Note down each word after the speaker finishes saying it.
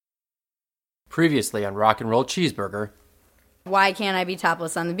Previously on Rock and Roll Cheeseburger. Why can't I be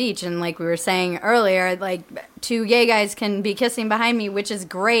topless on the beach? And like we were saying earlier, like 2 gay guys can be kissing behind me, which is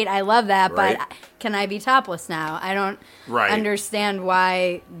great. I love that. Right. But can I be topless now? I don't understand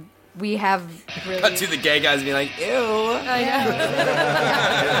why we have really... Cut to the gay guys and be like, ew. I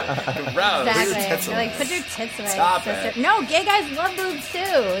know. Gross. Exactly. Like, put your tits away. Stop sister. it. No, gay guys love boobs too.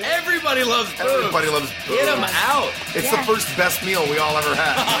 Everybody loves boobs. Everybody loves boobs. Get them out. It's the first best meal we all ever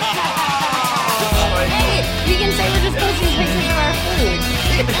had. Hey, we can say we're just posting pictures of our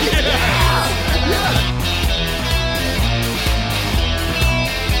food.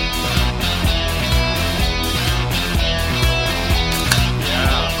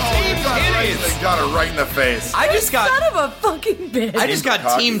 They got her right in the face. I just got Son of a fucking bitch. I just got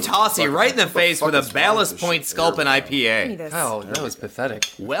Cocky. Team Tossy right in the face fuck with a is wrong Ballast with Point this shit? Sculpin IPA. Oh, that was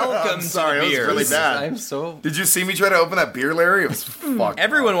pathetic. Welcome I'm sorry, to it the was beers. really bad. I'm so... Did you see me try to open that beer, Larry? It was fucked.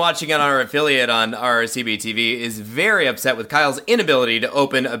 Everyone watching on our affiliate on our CBTV is very upset with Kyle's inability to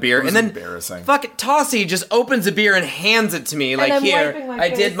open a beer. It was And then embarrassing. fuck it, Tossy just opens a beer and hands it to me. Like, I'm here, wiping my I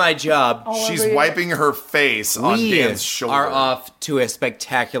did face my job. She's wiping her face on We Dan's shoulder. are off to a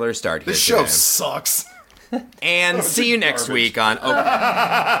spectacular start here This show today. sucks. And see you next garbage. week on...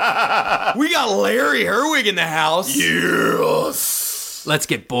 Oh, we got Larry Herwig in the house. Yes. Let's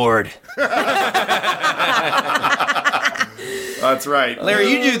get bored. That's right.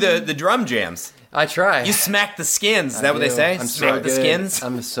 Larry, you do the drum jams. I try. You smack the skins. Is that what they say? I'm Smack so the good. skins?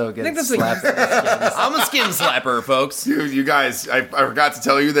 I'm so good. think at that's what slapping the skins. I'm a skin slapper, folks. Dude, you guys, I forgot to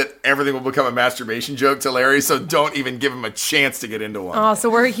tell you that everything will become a masturbation joke to Larry, so don't even give him a chance to get into one. Oh,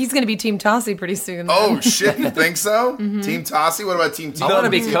 so he's going to be Team Tossy pretty soon. Oh, shit, you think so? Team Tossy? What about Team Tossy? I want to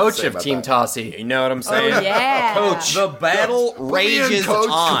be What do you coach say of about Team that? Tossy. You know what I'm saying? Yeah. Coach, the battle Put me in, rages coach.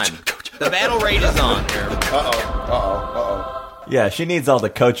 on. The battle rage is on here. Yeah, she needs all the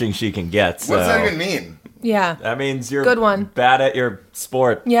coaching she can get. So What does that even mean? Yeah. that means you're Good one. bad at your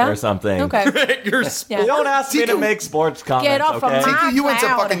sport Yeah. or something. Okay. You're Yeah. Don't ask me to Tiku- make sports comments, Get off of okay? my- Tiku, you went to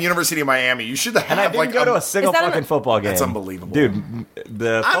cloud. fucking University of Miami. You should have And I didn't like go to a single Is that fucking football game. That's unbelievable. Dude,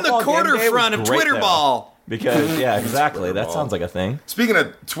 the I'm the football game quarter day was front of great, Twitter though. ball. Because, yeah, exactly. Twitter That ball. sounds like a thing. Speaking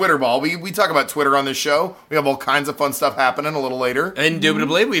of Twitter ball, we talk about Twitter on this show. We have all kinds of fun stuff happening a little later.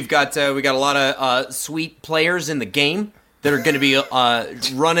 Indubitably, we've got a lot of sweet players in the game that are going to be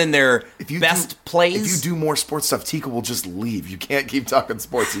running their best plays. If you do more sports stuff, Tika will just leave. You can't keep talking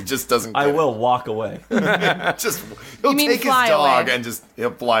sports. He just doesn't get I will walk away. Just he'll You mean take his fly dog away? and just he'll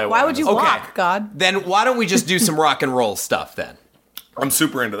fly away. Why would you Okay. walk, God? Then why don't we just do some rock and roll stuff then? I'm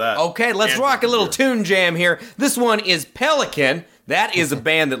super into that. Okay, let's And- rock a little tune jam here. This one is Pelican. That is a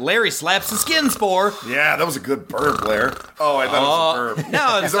band that Larry slaps the skins for. Yeah, that was a good burp, Blair. Oh, I thought it was a burp.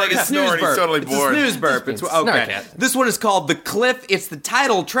 No, it's He's like already a snooze snoring. burp. He's totally It's bored. a snooze burp. It's okay. Snark. This one is called The Cliff. It's the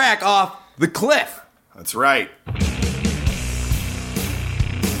title track off The Cliff. That's right.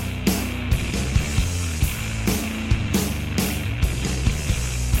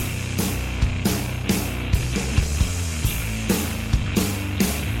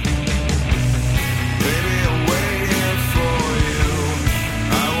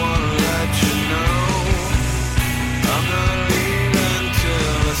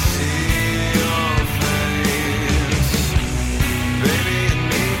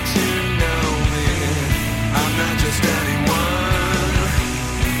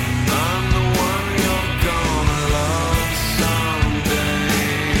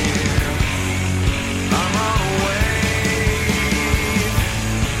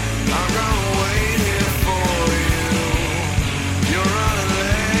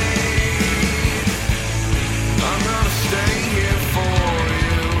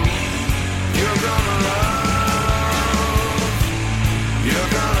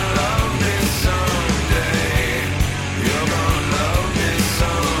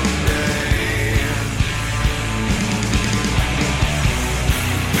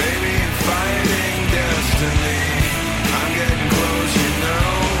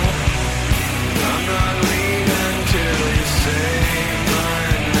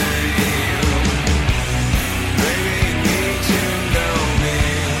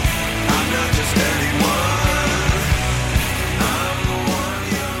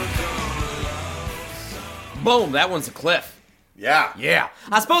 Boom, that one's The Cliff. Yeah. Yeah.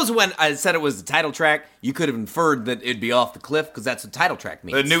 I suppose when I said it was the title track, you could have inferred that it'd be off the cliff because that's what title track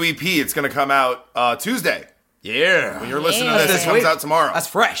means. The new EP, it's going to come out Tuesday. Yeah. When you're listening to this, it comes out tomorrow. That's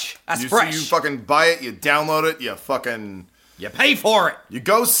fresh. That's you, fresh. So you fucking buy it, you download it, you fucking... You pay for it. You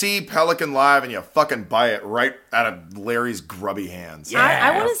go see Pelican live and you fucking buy it right out of Larry's grubby hands.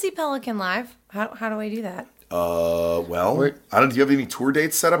 I want to see Pelican live. How do I do that? Well, We're- I don't. Do you have any tour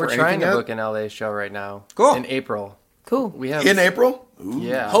dates set up or We're anything trying to yet? book an LA show right now. Cool. In April. Cool. We have In April? Ooh.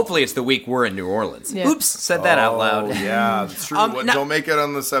 Yeah. Hopefully, it's the week we're in New Orleans. Yeah. Oops, said that out Oh, loud. yeah, that's true. Now- Don't make it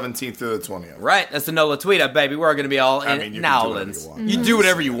on the 17th through the 20th. Right, that's the NOLA tweet up, baby. We're going to be all I in mean, you New can do whatever Orleans. you want. You do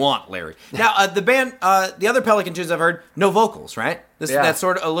whatever you want, Larry. Now, the band, the other Pelican tunes I've heard, no vocals, right? Yeah. That's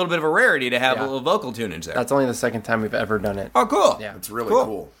sort of a little bit of a rarity to have a Yeah. little vocal tunage there. That's only the second time we've ever done it. oh, cool. Yeah. It's really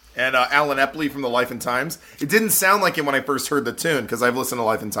cool. And Alan Epley from the Life and Times. It didn't sound like him when I first heard the tune because I've listened to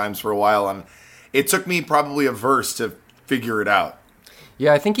Life and Times for a while, and it took me probably a verse to figure it out.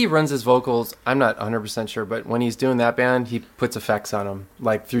 Yeah, I think he runs his vocals. I'm not 100% sure, but when he's doing that band, he puts effects on them,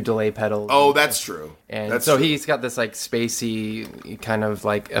 like through delay pedals. Oh, that's true. And that's so true. he's got this like spacey kind of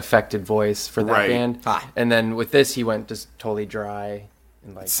like affected voice for that Right. band. Ah. And then with this, he went just totally dry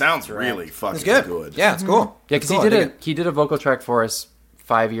and like sounds direct. really fucking It's good. good. Yeah, it's cool. Yeah, because Cool, I dig it. he did a vocal track for us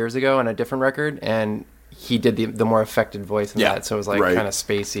 5 years ago on a different record, and he did the more affected voice in Yeah. that, so it was like Right. kind of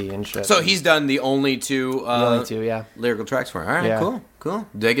spacey and shit. So he's done the only two, only two, yeah. lyrical tracks for it. All right, Yeah. cool.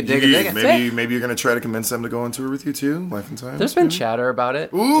 Dig it, dig it, dig it. Maybe you're gonna try to convince them to go on tour with you too, Life and Times. There's been chatter about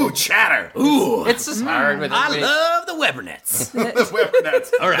it. Ooh, chatter. Ooh, It's just hard with I it. love the Webernets. the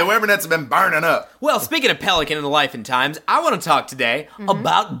Webernets. All right. The Webernets have been burning up. Well, speaking of Pelican and the Life and Times, I want to talk today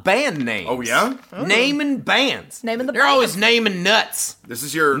about band names. Oh yeah, Naming bands. Naming the They're bands. always naming nuts. this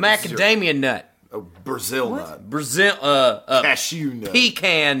is your Macadamia nut. Brazil nut, Brazil, cashew nut.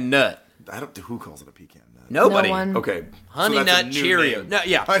 pecan nut. I don't. Who calls it a pecan nut? Nobody. No one. Okay, Honey so that's a Nut new Cheerio. name. No,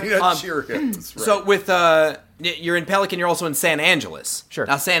 yeah. Honey Nut Cheerios. Right. So with you're in Pelican, you're also in San Angeles. Sure.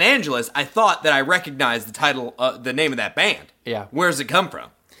 Now San Angeles, I thought that I recognized the title, the name of that band. Yeah. Where's it come from?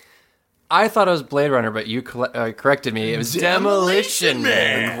 I thought it was Blade Runner, but you corrected me. It was Demolition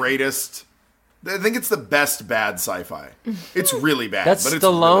Man. the greatest. I think it's the best bad sci-fi. It's really bad. That's but it's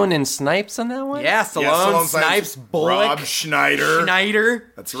Stallone really... and Snipes on that one? Yeah, Stallone, Stallone, Snipes, Bullock, Rob Schneider.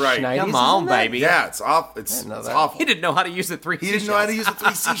 Schneider. That's right. Schneider. Come He's on, in that? baby. Yeah, it's off. It's know that. awful. He didn't know how to use the three. He didn't know how to use the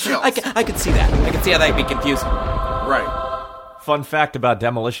three seashells. I could see that. I could see how that'd be confusing. Right. Fun fact about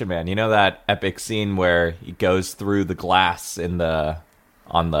Demolition Man. You know that epic scene where he goes through the glass on the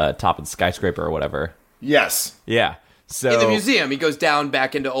top of the skyscraper or whatever? Yes. Yeah. So In the museum, he goes down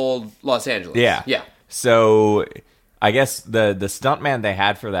back into old Los Angeles. Yeah. Yeah. So I guess the stuntman they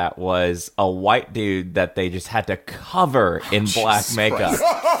had for that was a white dude that they just had to cover in black makeup.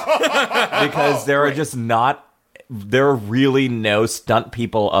 Because there are really no stunt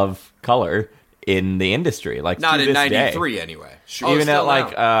people of color in the industry. Like Not to in this day. '93 anyway. Even at still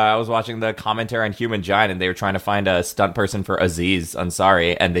like now. I was watching the commentary on Human Giant, and they were trying to find a stunt person for Aziz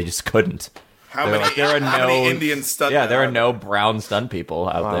Ansari, and they just couldn't. How They're many? like, there are how many no Indian stunt? Yeah, there are no brown stunt people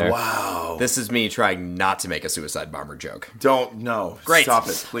out there. Wow. This is me trying not to make a suicide bomber joke. Don't no. Great. Stop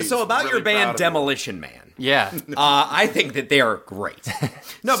it, please. So about Really your proud band of you. Demolition Man. Yeah. I think that they are great.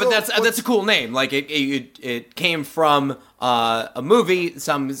 No, So but that's a cool name. Like it came from a movie.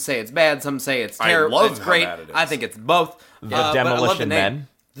 Some say it's bad. Some say it's I terrible. love It's how great. bad it is. I think it's both. The but I love Demolition the name. Men.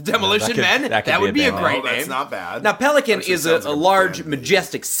 The Demolition that could- Men. that could That be would a be a band great name. Oh, name. that's not bad. Now Pelican Actually is sounds a like a large, band.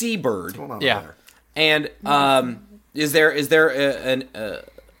 majestic seabird. Hold on Yeah. there. And is there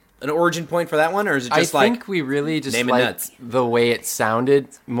an origin point for that one, or is it I just think like we really just naming liked nuts? the way it sounded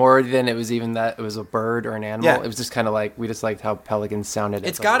more than it was even that it was a bird or an animal. Yeah. It was just kind of like we just liked how pelicans sounded.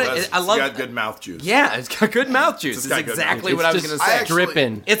 It's at the got moment. it. I love. got good mouth juice. Yeah, it's got good mouth juice. It's It's got good exactly mouth what I was It's going just to say.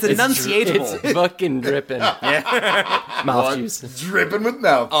 dripping. It's enunciatable. It's fucking dripping. Mouth juice. Dripping with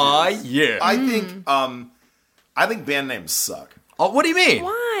mouth. Yeah. I think band names suck. Oh, what do you mean?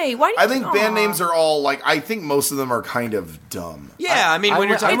 Why? Why do you I think band Aw. names are all like. I think most of them are kind of dumb. Yeah, I mean when I'm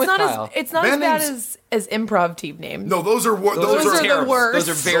you're with- talking. I'm It's with not Kyle. as not Band as bad names- as improv team names. No, those are Those are the terrible. worst. Those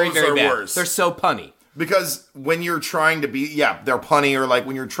are very Those very are bad. worse. They're so punny. Because when you're trying to be, they're punny, or like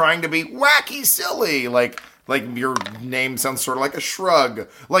when you're trying to be wacky, silly, like your name sounds sort of like a shrug.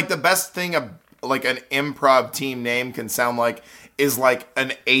 Like the best thing like an improv team name can sound like is like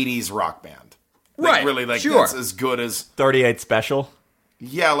an 80s rock band. Like, Right, really, like sure. that's as good as 38 Special.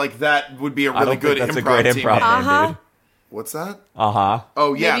 like that would be a I really don't good think that's a improv great team improv name. Uh-huh. name, dude. What's that? Uh-huh.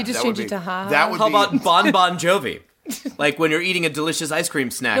 Oh yeah, Maybe just that would change it be- to ha. That would How be about Bon Jovi? Like when you're eating a delicious ice cream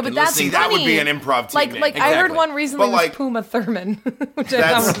snack. No, but and that's listening that would funny. be an improv team Like name. like I heard Exactly. one recently But, was like- Puma Thurman, which I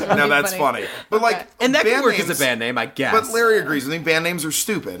thought was really Now that's funny. But like, and that could band work names, as a band name, I guess. But Larry agrees. I think band names are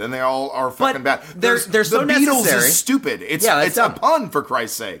stupid, and they all are fucking bad. they're so the Beatles necessary. is stupid. It's Yeah, that's it's a dumb. pun for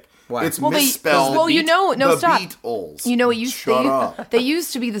Christ's sake. Why? It's Well, misspelled. well, you know, no, the stop. Beatles. You know what Shut up. they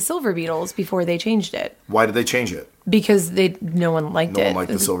used to be the Silver Beatles before they changed it. Why did they change it? because no one liked No it. one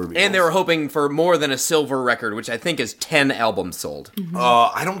liked the Silver Beatles. And they were hoping for more than a silver record, which I think is 10 albums sold.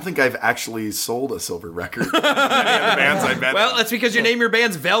 I don't think I've actually sold a silver record. Any of the bands I've been Well, in. that's because you name your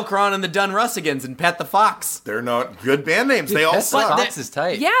bands Velcron and the Dun Russigans and Pet the Fox. They're not good band names. They all Pet the suck. Fox is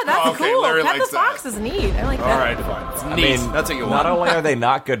tight. Yeah, that's Okay, cool. Larry Pet the likes that. Fox is neat. I like that. All right, fine. I mean, That's what you not want. only are they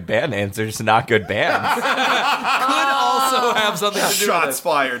not good band names, they're just not good bands. Could also have something to do with Shots it.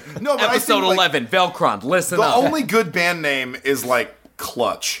 fired. No, but I Episode think, like, 11, Velcron, listen the up. only good band name is like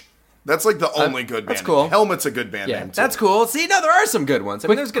Clutch. That's like the only good band that's cool. name. Helmet's a good band Yeah, name. Too. That's cool. See, no, there are some good ones. I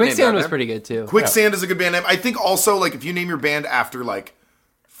mean, there's good names out Quicksand was there. pretty good too. Quicksand is a good band name. I think also, like, if you name your band after, like,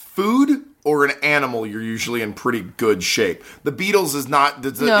 food or an animal, you're usually in pretty good shape. The Beatles is not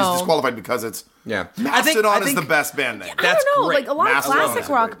is No. disqualified because it's Yeah. Mastodon I think is the best band name. I That's don't know. great. Like a lot Mastodon of is classic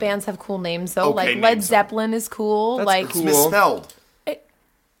a rock great bands have cool names though. Okay, Like name Led some. Zeppelin is cool. That's like It's misspelled.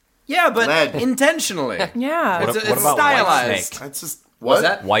 Yeah, but Lead. intentionally. yeah. What It's about stylized. Whitesnake? That's just What's what?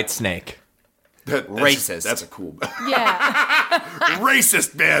 that? White Snake. That's Racist. That's a cool Yeah.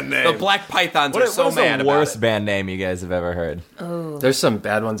 racist band name. The Black Pythons are so What is mad the about worst it. band name you guys have ever heard? There's some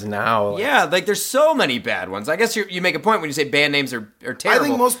bad ones now. Yeah, like there's so many bad ones. I guess you make a point when you say band names are I terrible.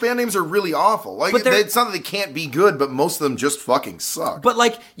 think most band names are really awful. Like, But they're- it's not that they can't be good, but most of them just fucking suck. But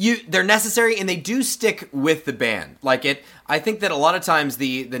like they're necessary and they do stick with the band. Like it, I think that a lot of times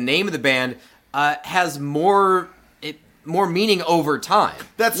the name of the band has more meaning over time.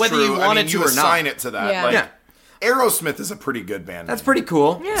 That's whether true. you want I mean, it you to or assign not. it to that. Yeah. Like, Yeah. Aerosmith is a pretty good band That's name. pretty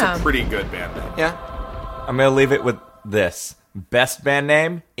cool. Yeah. Pretty good band name. Yeah. I'm gonna leave it with this. Best band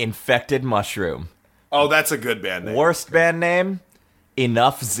name, Infected Mushroom. Oh, that's a good band name. Worst band name,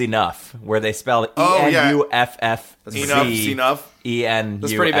 Enough's Enough, where they spell Oh, yeah. ENUFFZ. Enough's enough. ENUFF.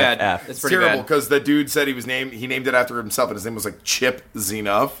 That's pretty bad. F. It's It's pretty terrible bad. because the dude said he named it after himself, and his name was like Chip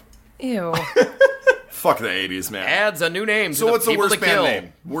Zenough. Ew. Fuck the 80s, man. Adds a new name. So to what's the people worst to band kill.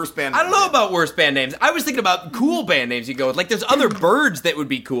 name? Worst band I name. don't know about worst band names. I was thinking about cool band names you go with. Like there's other birds that would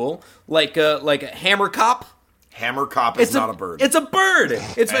be cool. Like a hammer cop. Hammer Cop is not a bird. It's a bird.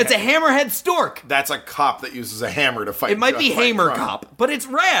 It's a hammerhead stork. That's a cop that uses a hammer to fight. It might be fight Hamer crime. Cop, but it's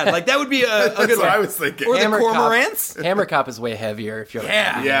rad. Like that would be a That's good what one. I was thinking. Or the Hammer Cop- Cormorants. Hammer Cop is way heavier if you're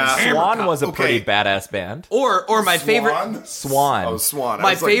Yeah. Yeah. Hammer Swan Cop. was a Okay. pretty badass band. Or my favorite Swan. Oh, Swan. I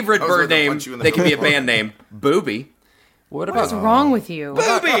my was like- favorite I was ready bird to name punch you in the that can be a nose. band name. Booby. What What's about wrong with you?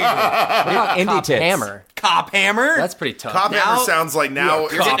 Booby. Indie Cop Tits. Hammer? Cop Hammer. That's pretty tough. Cop Now- Hammer sounds like now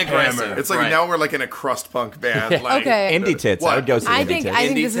You're getting aggressive. It's like Right. now we're like in a crust punk band. Like, Okay. Indie Tits. What? I would go see I Indie think Tits. I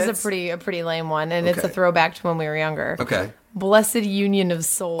think Indie this is tits? a pretty lame one, and it's a Okay. throwback to when we were younger. Okay. Blessed Union of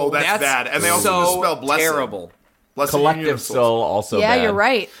Souls. Oh, that's bad. And they also so misspell blessed. terrible. Blessed Union Collective of Souls. Soul also yeah, bad. you're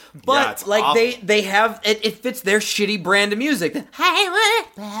right. But Yeah, it's like awful. they have it fits their shitty brand of music.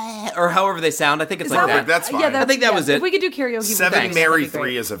 Or however they sound. I think it's Is like that that. what- That's fine. I think that was it. If we could do karaoke, Seven thanks, Mary that'd be great.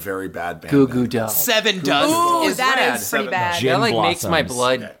 3 is a very bad band. Goo name. Goo Dolls. Seven Does Ooh, is that rad. is pretty bad. Gin That like makes my Blossoms.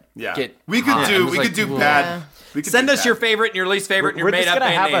 blood Yeah. get. We could hot. do I'm just we like, could do "Ugh." bad. We could Send do us bad. your favorite and your least favorite and your We're made just up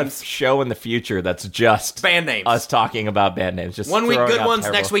gonna band have names. a show in the future that's just Band names. us talking about band names. Just One week throwing good out ones,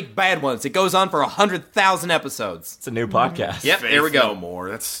 terrible- next week bad ones. It goes on for 100,000 episodes. It's a new podcast. Yep, Faith there we go. No more.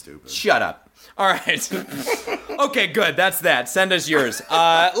 That's stupid. Shut up. All right. Okay, good. That's that. Send us yours.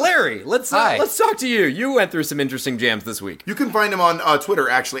 Larry, let's Hi. talk to you. You went through some interesting jams this week. You can find him on Twitter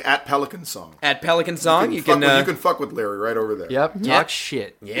actually at Pelican Song. At Pelican Song, you fuck can fuck with Larry right over there. Yep. Yeah. Talk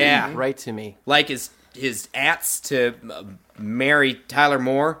shit. Yeah. Right to me. like his ats to marry Tyler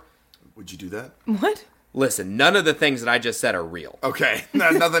Moore. Would you do that? What? Listen, none of the things that I just said are real. Okay.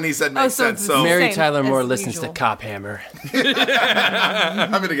 Nothing he said makes so sense. it's So Mary Same Tyler as Moore listens usual. to Cop Hammer. I'm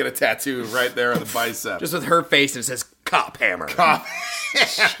gonna get a tattoo right there on the bicep. Just with her face and it says Cop Hammer.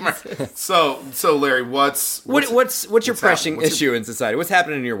 So Larry, what's What's your happening? pressing What's issue in society? What's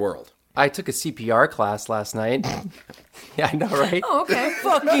happening in your world? I took a CPR class last night. Yeah, I know, right? Oh, okay.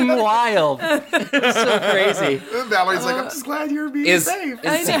 Fucking wild. It's so crazy. Valerie's like, I'm just glad you're being Is safe.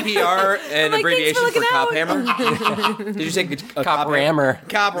 CPR an like, abbreviation thanks for for Cop looking Hammer? Did you take a Cop Rammer.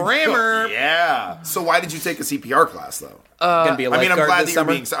 Cop Rammer. Yeah. So why did you take a CPR class though? Gonna be a I mean, I'm lifeguard glad this that you're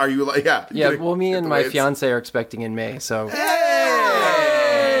summer. being. Are you like? Yeah. Yeah, Get well, me get and the my way it's- fiance are expecting in May, so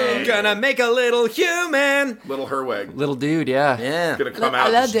Gonna make a little human. Little Herweg. little dude, yeah. Yeah. Gonna come I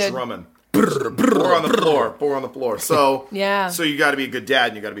out love just dude. drumming. Pour on the floor. Pour on the floor. So Yeah. So you got to be a good dad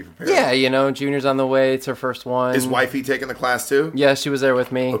and you got to be prepared. Yeah, you know, Junior's on the way. It's her first one. Is wifey taking the class too? Yeah, she was there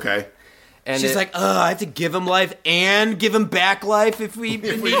with me. Okay. And She's it- like, I have to give him life and give him back life if we need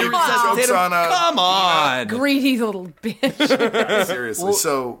to we resuscitate jokes him. on, Come on. Greedy little bitch. Seriously.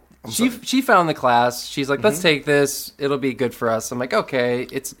 So I'm sorry. she found the class. She's like, Mm-hmm. let's take this. It'll be good for us. I'm like, okay.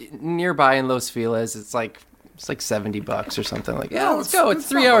 It's nearby in Los Feliz. It's like It's like $70 or something. Like, No, let's go.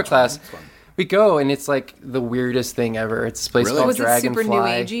 It's a 3-hour class. We go, and it's like the weirdest thing ever. It's this place called Was it Dragonfly. super new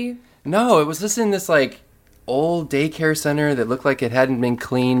agey? No, it was just in this like old daycare center that looked like it hadn't been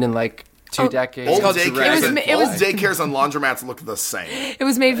cleaned in like 2 decades. Old called daycares, Dragon- it was- old daycares and laundromats look the same. It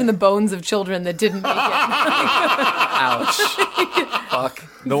was made from the bones of children that didn't make it. Ouch. Fuck.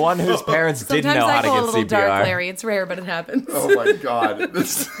 The one whose parents didn't Sometimes know I how to go a get little CPR. dark, Larry. It's rare, but it happens. Oh my god,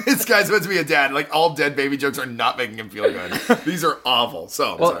 this guy's meant to be a dad. Like all dead baby jokes are not making him feel good. These are awful.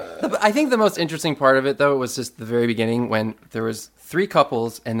 So, sorry. I think the most interesting part of it, though, was just the very beginning when there was 3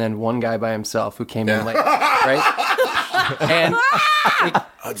 couples and then one guy by himself who came in late, right? And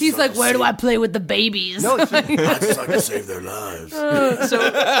He's like, where do I play with the babies? I just like to save their lives.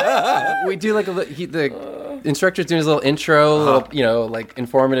 we do like the instructor's doing his little intro, little like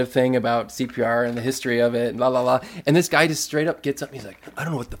informative thing about CPR and the history of it, and la la la. And this guy just straight up gets up and he's like, I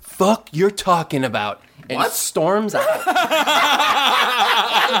don't know what the fuck you're talking about. And What? storms out.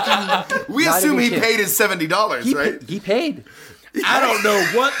 We Not assume even he kidding. paid his $70, right? He paid. I don't know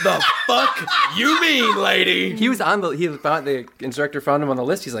what the fuck you mean, lady. He was on the instructor found him on the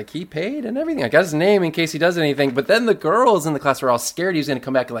list. He's like, he paid and everything. I got his name in case he does anything. But then the girls in the class were all scared he was going to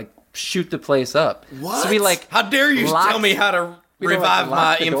come back and like shoot the place up. What? So we like, How dare you Locked- tell me how to we don't, revive like, my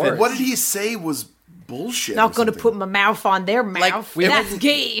lock the infant? doors. What did he say was bullshit? Not or going to something? put my mouth on their mouth. we- That's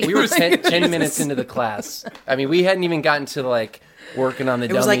gay. we were 10 minutes into the class. I mean, we hadn't even gotten to like working on the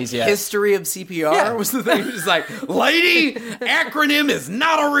It was like dummies yet. history of CPR Yeah. was the thing. It was like, lady, acronym is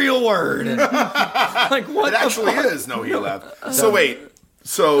not a real word. Like what? It actually is. No, he left. So wait.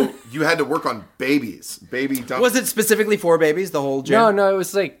 So you had to work on babies, baby dump. Was it specifically for babies? The whole gym? No, it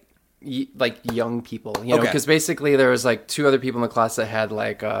was like young people, you know, Okay. because basically there was like 2 other people in the class that had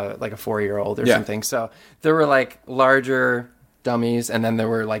like a 4-year-old or Yeah. something. So there were like larger dummies, and then there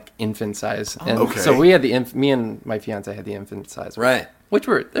were like infant size. And okay. so we had me and my fiance had the infant size, Right. Which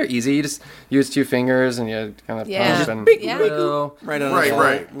they're easy. You just use 2 fingers and you kind of Yeah. pump and Yeah. little. Right on Right, a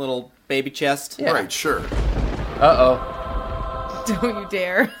right. little baby chest. Yeah. Right, sure. Don't you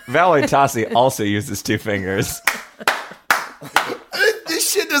dare. Valerie Tassi also uses 2 fingers. This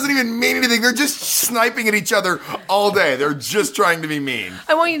shit doesn't even mean anything. They're just sniping at each other all day. They're just trying to be mean.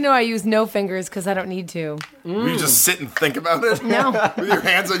 I want you to know I use no fingers because I don't need to. You just sit and think about it. No. With your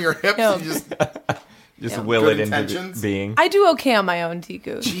hands on your hips. No. And you just Just will Good it into intentions. being. I do okay on my own,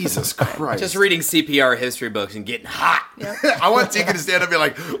 Tiku. Jesus Christ. Just reading CPR history books and getting hot. I want Tika to stand up and be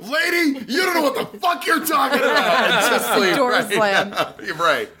like, lady, you don't know what the fuck you're talking about. And just leave. Door right. slam. You're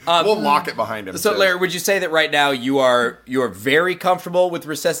right. We'll lock it behind him. So, too. Larry, would you say that right now you are very comfortable with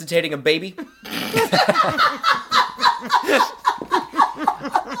resuscitating a baby?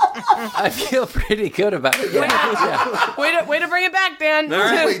 I feel pretty good about it. Yeah. Way to bring it back, Dan.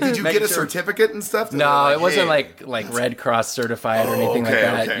 Wait, did you Making get a sure. certificate and stuff? No, it wasn't hey. like Red Cross certified or anything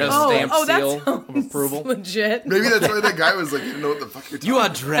okay, like that. okay. No stamp that seal of sounds approval. legit. Maybe that's why that guy was like, you don't know what the fuck you're talking You are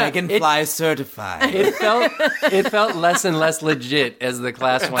about. Dragonfly certified. It felt less and less legit as the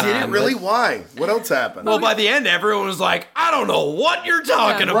class went Did on. it really? Why? What else happened? Well, by the end, everyone was like, I don't know what you're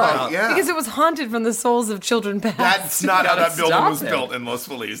talking about. right, yeah. Because it was haunted from the souls of children past. That's not how that building stop was it. built in Los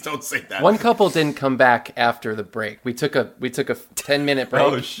Feliz. Don't say that. One couple didn't come back after the break. We took a 10-minute break.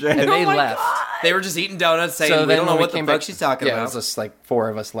 Oh, shit. And they my left. They were just eating donuts saying, So we then don't know when we what the came fuck back, she's talking yeah, about. it was just like 4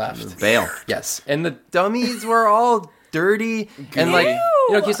 of us left. Bail. Yes, and the dummies were all dirty and like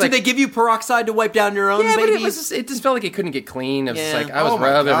he's like Did they give you peroxide to wipe down your own yeah, but babies? it just felt like it couldn't get clean. It was just Yeah. like I was Oh my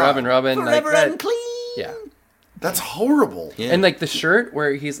God. rubbing like Forever that. unclean. Yeah. That's horrible. Yeah. And like the shirt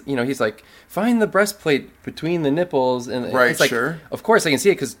where he's like find the breastplate between the nipples and Right, it's like, sure. Of course I can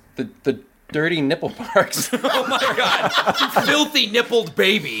see it because the dirty nipple marks. Oh my god. Filthy nippled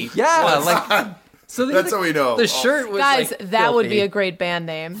baby. Yeah, like so That's how we know. The shirt was Guys, like, that would filthy. be a great band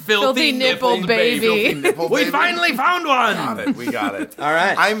name. Filthy Nippled Nippled Baby. Filthy nipple We baby. finally found one. Got it. We got it. All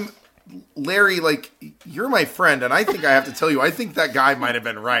right. I'm Larry. Like you're my friend, and I think I have to tell you, I think that guy might have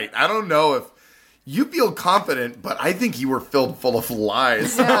been right. I don't know if you feel confident, but I think you were filled full of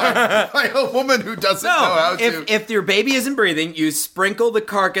lies by a woman who doesn't know how No, to. if your baby isn't breathing, you sprinkle the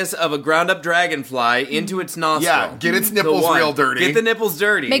carcass of a ground up dragonfly into its nostril. Yeah, get its The nipples one. real dirty. Get the nipples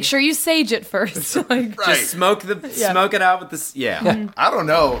dirty. Make sure you sage it first. Like, right. Just smoke it out with this. Yeah. I don't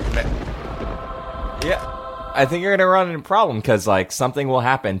know. Yeah. I think you're going to run into a problem because, like, something will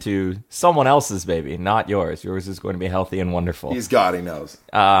happen to someone else's baby, not yours. Yours is going to be healthy and wonderful. He's God. He knows.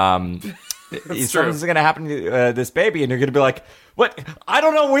 something's going to happen to this baby, and you're going to be like, "What? I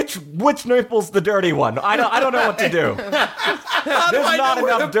don't know which nipple's the dirty one. I don't know what to do. There's not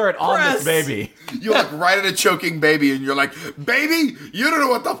enough dirt on this baby." You look right at a choking baby, and you're like, "Baby, you don't know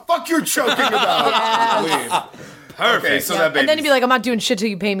what the fuck you're choking about." Leave. Perfect. Okay, so that baby. And then you'd be like, I'm not doing shit till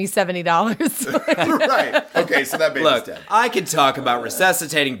you pay me $70. Right. Okay, so that baby's Look, dead. I could talk about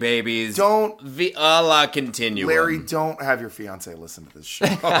resuscitating babies. Don't- a la continuum. Larry, don't have your fiance listen to this show.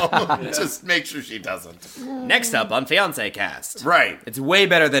 Just make sure she doesn't. Next up on Fiancé Cast. Right. It's way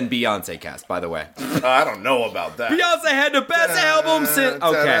better than Beyonce Cast, by the way. I don't know about that. Beyonce had the best album since.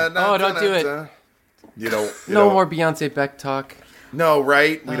 Okay. Oh, don't do it. You don't. No more Beyonce Beck talk. No,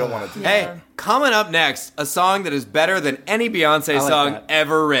 right? We don't want to do that. Hey, coming up next, a song that is better than any Beyonce like song that.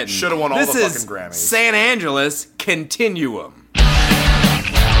 ever written. Should've won all this the is fucking Grammys. San Angeles Continuum.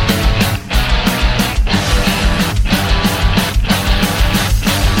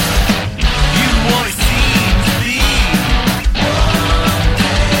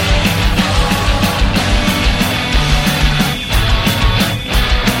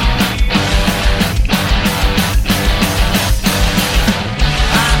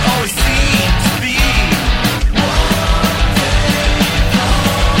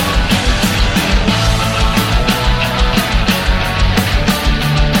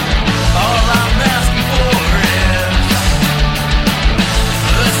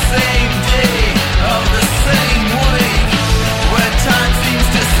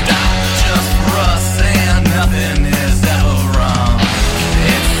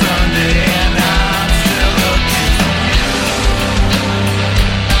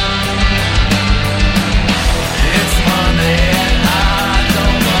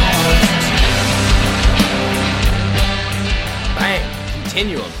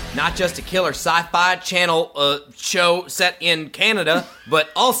 Continuum, not just a killer sci-fi channel show set in Canada, but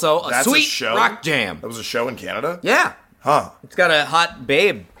also a That's a sweet show? rock jam. That was a show in Canada? Yeah, Huh. it's got a hot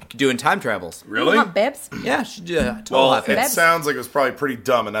babe doing time travels. Really? Come on, babes. Yeah, she did a total Well, hot it babe. sounds like it was probably pretty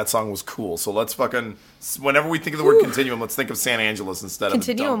dumb, and that song was cool. So let's fucking. Whenever we think of the word continuum, let's think of San Angeles instead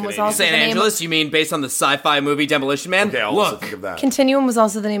Continuum of dumb was Canadian. also- San the name- Angeles, you mean based on the sci-fi movie Demolition Man? Okay, I'll also Look, think of that. Continuum was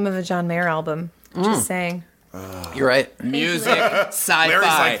also the name of a John Mayer album. Just saying. You're right. music, sci-fi, Larry's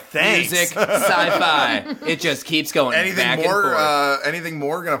like, "Thanks." music, sci-fi. It just keeps going Anything back more? and forth. Anything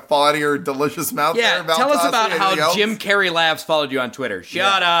more gonna fall out of your delicious mouth? Yeah, there about tell us Tossie? about how Anything else? Jim Carrey Laughs followed you on Twitter.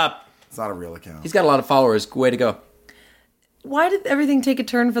 Shut up. It's not a real account. He's got a lot of followers. Way to go. Why did everything take a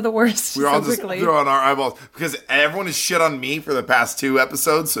turn for the worst We're all so just quickly? throwing our eyeballs because everyone has shit on me for the past 2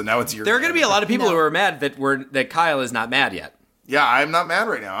 episodes, so now it's your. There are going to be a lot of people No. who are mad that Kyle is not mad yet. Yeah, I'm not mad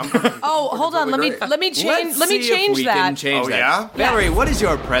right now. I'm Oh, hold on. totally Let great. me change. Let's Let me see if change we that. Can change Oh, that. yeah? Valerie, what is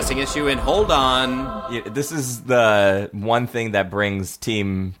your pressing issue? And hold on. Yeah, this is the one thing that brings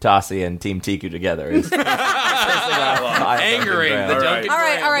Team Tossie and Team Tiku together. Is Angering the All right. Duncan All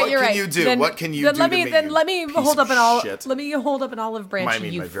right, Graham. all right, What you're can right. you do? Then- What can you then do let to me me, then you let me piece hold up of an olive. shit? Let me hold up an olive branch. I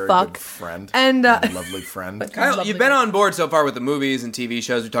mean, you my very fuck. good friend And my lovely friend. Kyle, Lovely. you've been on board so far with the movies and TV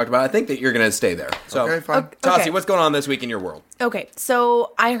shows we talked about. I think that you're going to stay there. So, Okay, fine. Tossie, Okay. what's going on this week in your world? okay,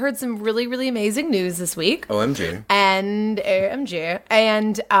 so I heard some really, really amazing news this week. OMG. And OMG.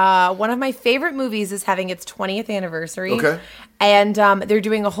 And one of my favorite movies is having its 20th anniversary. Okay. And they're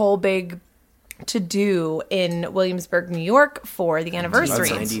doing a whole big to do in Williamsburg, New York for the That anniversary.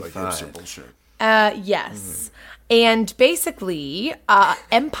 sounds like 95. hipster bullshit. Yes. And basically,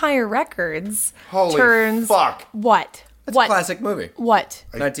 Empire Records Holy turns fuck. What? It's What? a classic movie. What?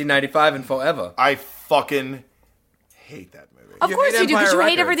 1995 and forever. I fucking hate that movie. Of You course hate you do, because Empire you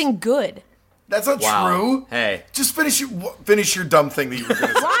hate Records. everything good. That's not Wow. true. Hey. Just finish your dumb thing that you were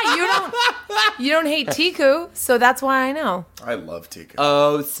going to say. Why? You don't hate Tiku, so that's why I know. I love Tika.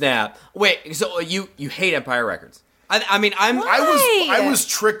 Oh, snap. Wait, so you hate Empire Records? I mean, I'm... What? I was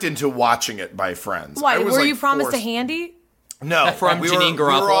tricked into watching it by friends. Why? I was, Were like, you promised forced- a handy No, From we Janine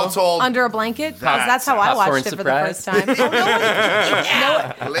were all Garofalo? told under a blanket? 'Cause That that's how I popcorn watched it for the first surprise. time.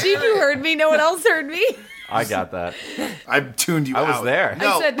 Oh, no, Tiku heard me. No one else heard me. I got that. I tuned you I out. was there.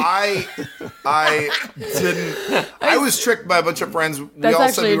 No, I said- I didn't. I was tricked by a bunch of friends. We That's all said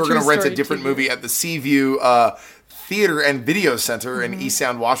actually we a were going true to rent a story, different too. movie at the Seaview Theater and Video Center in East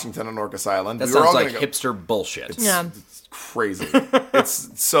Sound, Washington, on Orcas Island. That we were sounds all like gonna go. hipster bullshit. Yeah. It's crazy. It's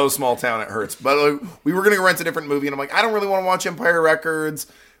so small town, it hurts. But we were going to rent a different movie, and I'm like, I don't really want to watch Empire Records.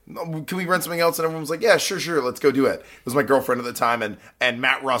 Can we rent something else? And everyone was like, yeah, sure, let's go do it. It was my girlfriend at the time and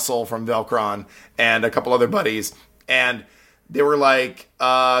Matt Russell from Velcron and a couple other buddies. And they were like,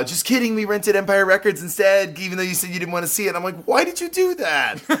 just kidding, we rented Empire Records instead, even though you said you didn't want to see it. I'm like, why did you do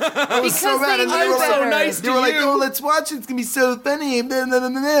that? I was so Because mad. they And then they knew were like, better. so nice. They were like, oh, let's watch it. It's going to be so funny. And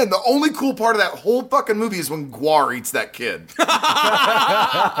the only cool part of that whole fucking movie is when Gwar eats that kid.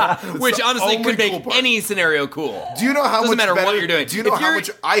 Which the honestly only could make cool part. any scenario cool. Do you know how Doesn't much matter better, what you're doing. Do you know If how you're- much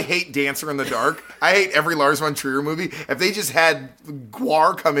I hate Dancer in the Dark? I hate every Lars von Trier movie. If they just had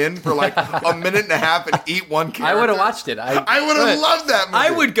Gwar come in for like a minute and a half and eat one character, I would have watched it. I would have loved that movie.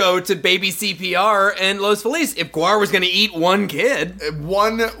 I would go to Baby CPR and Los Feliz if Gwar was going to eat one kid.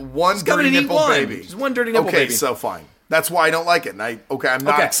 one coming dirty and eat nipple one. baby. Just one dirty nipple okay, baby. so fine. That's why I don't like it. And I'm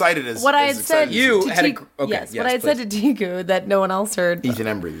not Okay. excited as What I as had said excited as You to had a- Tiku- okay, yes, yes, what I had said to Tiku that no one else heard. Ethan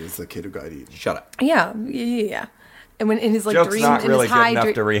Embry is the kid who got eaten. Shut up. Yeah. And when in his like Joke's dream, not in really his good high enough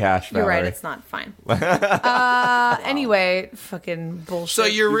dre- to rehash, You're right. Valerie. It's not fine. Anyway, fucking bullshit. So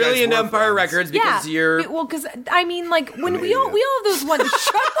you're You really guys into were Empire friends. Records because you're. Well, because I mean, like when we all have those ones.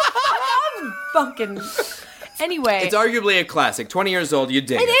 Shut the fuck up, fucking. Anyway, It's arguably a classic. 20 years old, you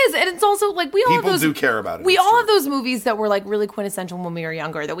dig it is, and it's also like we all People have those. do care about it. We It's all true. have those movies that were like really quintessential when we were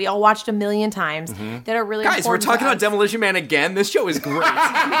younger, that we all watched a million times, that are really Guys, we're important talking to about us. Demolition Man again. This show is great. This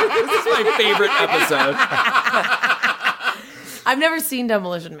is my favorite episode. I've never seen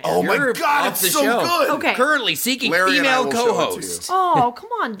Demolition Man. Oh my You're god, off it's the so show. good. Okay. Currently seeking Larry and I female will show it to co-host. you. Oh, come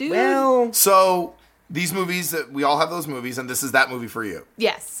on, dude. Well, So these movies that we all have those movies, and this is that movie for you.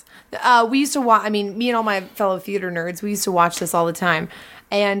 Yes. We used to watch, I mean, me and all my fellow theater nerds, we used to watch this all the time.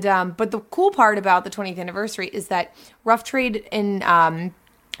 And, but the cool part about the 20th anniversary is that Rough Trade in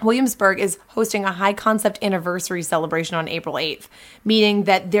Williamsburg is hosting a high concept anniversary celebration on April 8th, meaning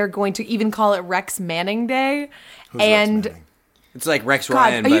that they're going to even call it Rex Manning Day. And Rex Manning? it's like Rex God,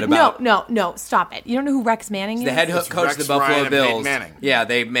 Ryan, are you- but about no, stop it. You don't know who Rex Manning is? the head It's coach of Rex the Buffalo Ryan and Peyton Bills. Manning. Yeah,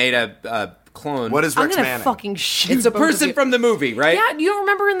 they made a clone. What is I'm Rex gonna Manning? fucking shoot. It's a both of person you. from the movie, right? Yeah, you don't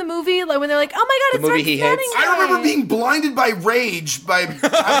remember in the movie, like when they're like, "Oh my god, it's movie Rex he Manning hates? Day." I remember being blinded by rage by having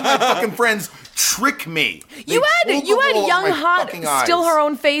my fucking friends trick me. They You pulled had the wool over young, my hot, fucking eyes. still her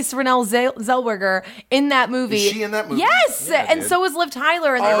own face, Renelle Zellweger in that movie. Is she in that movie? Yes, Yeah, and dude. so is Liv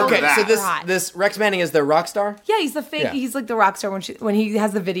Tyler. And Oh, they're okay, both so hot. this Rex Manning is the rock star. Yeah, he's the fake. Yeah. He's like the rock star when he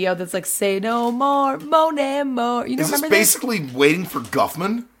has the video that's like "Say no more, no more." You don't Is this remember basically waiting for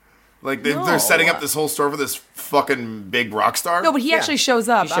Guffman? Like No. they're setting up this whole story for this fucking big rock star? No, but he actually shows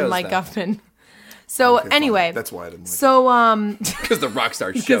up. He shows unlike up. Guffman. So Okay, fine. anyway, That's why I didn't like so Because the rock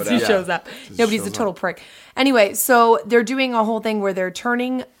star showed because he up. shows up. No, but he's a shows total prick. Anyway, so they're doing a whole thing where they're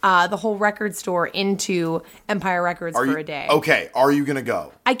turning the whole record store into Empire Records Are for you, a day. Okay, are you gonna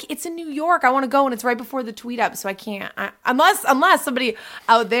go? It's in New York. I want to go, and it's right before the tweet up, so I can't. Unless somebody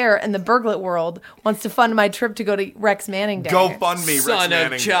out there in the Burglet world wants to fund my trip to go to Rex Manning Day. Go fund me, Rex Son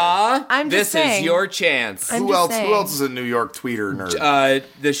Manning. of Cha. I'm just this saying. is your chance. I'm Who just else? saying. Who else is a New York tweeter nerd?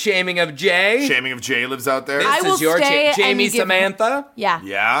 The shaming of Jay. Shaming of Jay lives out there. This I will is your stay and Jamie give- Samantha. Yeah,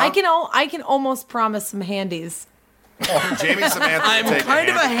 Yeah? I can almost promise some handies. Jamie Samantha. I'm take kind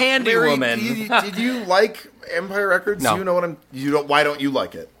of a hand. handy Larry, woman. Did you like Empire Records? No. Do you know what I'm? You don't. Why don't you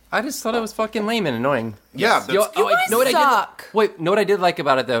like it? I just thought it was fucking lame and annoying. Yeah, that's, You guys know what I suck. did? Wait, know what I did like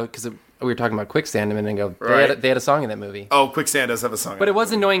about it though? Because we were talking about Quicksand a minute ago. Right. They had a song in that movie, Oh, Quicksand does have a song. but it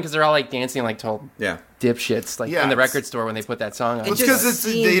was annoying because they're all like dancing like total Yeah. dipshits, like Yeah, in the it's- record store when they put that song on. It's just because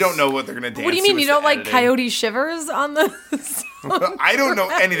they seems- don't know what they're gonna dance. What do you mean to, you it's don't the like editing. Coyote Shivers on the? I don't know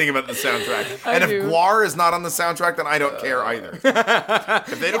anything about the soundtrack. And if do. Guar is not on the soundtrack, then I don't care either. If they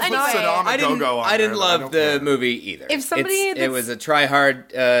don't put anyway, Saddam I and didn't. Go-Go on I didn't there, then I love don't the care. movie either. If somebody it that's- was a try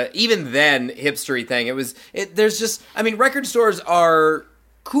hard. Even then, hipstery thing. It was. There's just. I mean, record stores are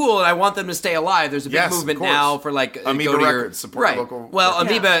cool, and I want them to stay alive. There's a big Yes, of movement course. now for like Amoeba go to your- Records, support right. local- Well, Yeah.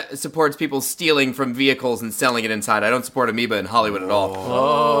 Amoeba supports people stealing from vehicles and selling it inside. I don't support Amoeba in Hollywood at all.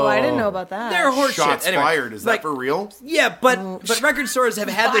 Oh, I didn't know about that. They're horse Shots shit. Anyway, fired. Is like, that for real? Yeah, but record stores have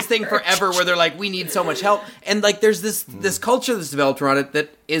had this thing forever where they're like, we need so much help, and like there's this culture that's developed around it that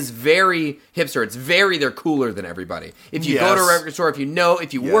is very hipster. It's very they're cooler than everybody. If you go to a Yes. record store,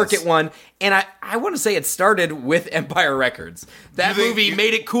 if you work Yes. at one, and I want to say it started with Empire Records. That You think movie you-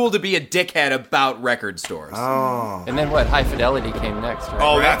 made it cool to be a dickhead about record stores. And then what? High Fidelity came next, right?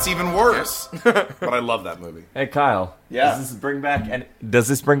 Oh, that's even worse. But I love that movie. Hey Kyle, Yeah. does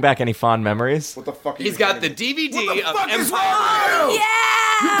this bring back any fond memories? What the fuck? Are He's you got the saying? DVD What the of fuck is Empire. wrong with you? Yeah.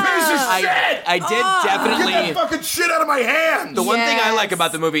 Piece of shit! I did Get definitely. that fucking shit out of my hands! The one thing I like Yes.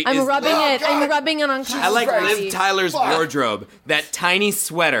 about the movie. I'm is rubbing Oh, it. God. I'm rubbing it on. I like Christ. Liv Tyler's Fuck. wardrobe. That tiny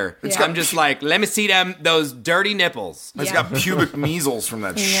sweater. Yeah. I'm just like, let me see those dirty nipples. He's Yeah. got pubic measles from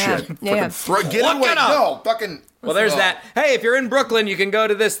that Yeah. shit. Yeah. Get Look away. it up. No, fucking. Well, there's Oh. that. Hey, if you're in Brooklyn, you can go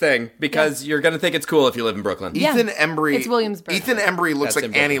to this thing because you're gonna think it's cool if you live in Brooklyn. Yeah. Ethan Embry. It's Williamsburg. Ethan Embry looks That's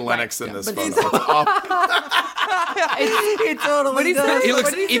like in Annie Brooklyn. Lennox in this But photo. It's awful. It totally does.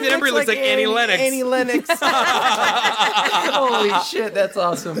 Ethan Embry looks like Annie Lennox. Lennox. Holy shit, that's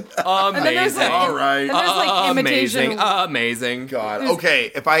awesome. And then there's Amazing. like, All right. And there's like imitation. Amazing. God.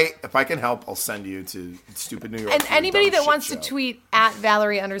 Okay, if I can help, I'll send you to Stupid New York. And for your anybody dumb that shit wants show. to tweet at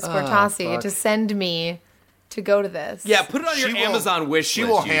Valerie_Tassi to send me to go to this. Yeah, put it on your She will- Amazon wish She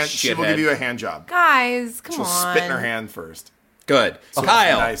list. will you hand. She will shithead. give you a hand job. Guys, come She'll on. spit in her hand first. Good. So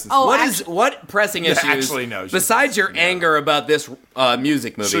Kyle, nice and Oh, what pressing issues? actually, no, she Besides your anger about this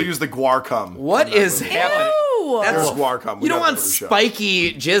music movie, She'll use the guar cum. what in that is movie. happening? Ew. There's That's guar cum. We You don't gotta want go to the show.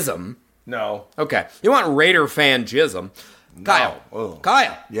 spiky jism. No. Okay. You want Raider fan jism. Kyle. Ugh.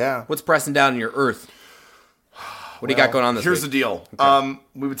 Kyle. Yeah. What's pressing down in your earth? What do you got going on this Here's week? the deal.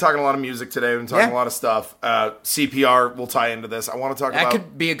 We've been talking a lot of music today. We've been talking Yeah. a lot of stuff. CPR will tie into this. I want to talk That about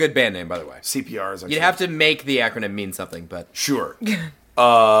could be a good band name, by the way. CPR. Is actually, You'd have to make the acronym mean something, but Sure.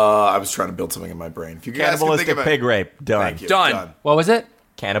 I was trying to build something in my brain. If you guys can think Cannibalistic of it, pig rape. Done. Thank you. Done. What was it?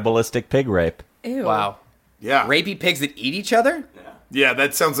 Cannibalistic pig rape. Ew. Wow. Yeah. rapey pigs that eat each other? Yeah,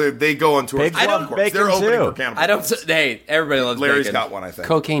 that sounds like they go on tour. Pigs I love don't. bacon, They're opening too. for Cannibal I don't. Corpse. Hey, everybody loves Larry's bacon. got one, I think.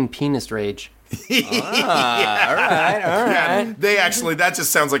 Cocaine penis rage. All right. Yeah, they actually. That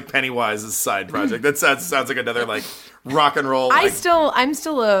just sounds like Pennywise's side project. That sounds like another like rock and roll. I'm Like,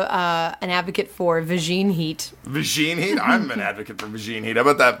 still an advocate for Vagine Heat. Vagine heat. I'm an advocate for Vagine heat. How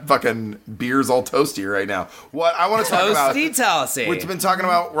about that fucking beer's all toasty right now? What I want to talk about. Toasty tossy. We've been talking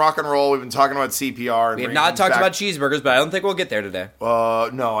about rock and roll. We've been talking about CPR. And We have bringing not things talked back. about cheeseburgers, but I don't think we'll get there today.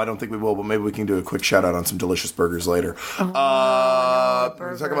 No, I don't think we will, but maybe we can do a quick shout out on some delicious burgers later. We're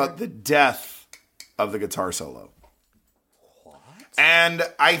going to talk about the death of the guitar solo. What? And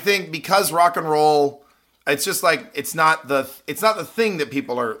I think because rock and roll, it's just like it's not the thing that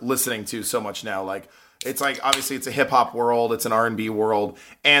people are listening to so much now. Like it's like obviously it's a hip hop world, it's an R&B world,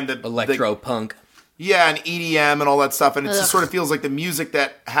 and the Electro punk. yeah, and EDM and all that stuff. And it just sort of feels like the music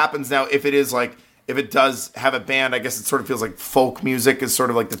that happens now, if it does have a band, I guess it sort of feels like folk music is sort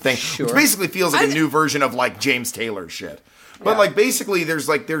of like the thing. Sure. Which basically feels like a new version of like James Taylor shit. But like basically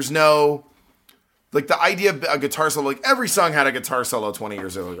there's no like the idea of a guitar solo, like every song had a guitar solo 20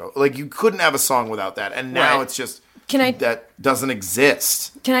 years ago. Like you couldn't have a song without that. And now Right. it's just Can that doesn't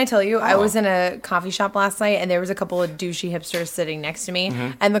exist. Can I tell you, I was in a coffee shop last night and there was a couple of douchey hipsters sitting next to me,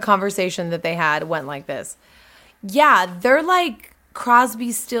 and the conversation that they had went like this. Yeah, they're like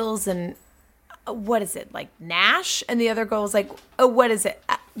Crosby, Stills, and what is it, like Nash? And the other girl was like, oh, what is it?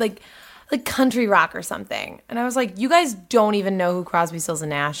 Like country rock or something. And I was like, you guys don't even know who Crosby, Stills, and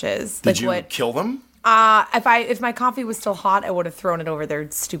Nash is. Did Like you what? kill them? If my coffee was still hot, I would have thrown it over their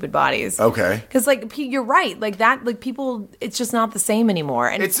stupid bodies. Okay. Because like you're right, like that, like people, it's just not the same anymore.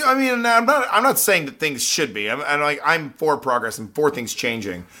 And It's. I mean, I'm not saying that things should be. I'm for progress and for things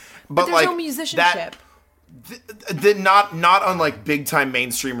changing. But there's like no musicianship. Not unlike big time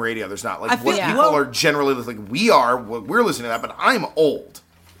mainstream radio. There's not like I what feel- people well- are generally like. We're listening to that, but I'm old.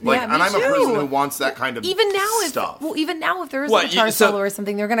 Like, Yeah, me and I'm a person too. who wants that kind of even now, stuff. even now, if there is What, a guitar you- so- solo or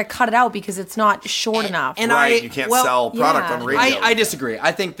something, they're gonna cut it out because it's not short enough. and right, I- you can't well, sell product yeah. on radio. I disagree.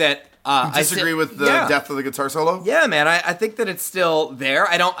 I think that You disagree with the death of the guitar solo? Yeah, man. I think that it's still there.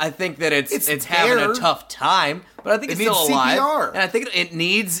 I think that it's having there. a tough time, but I think It it's still needs alive. CPR. And I think it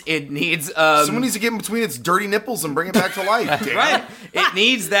needs Someone needs to get in between its dirty nipples and bring it back to life. Damn. right. It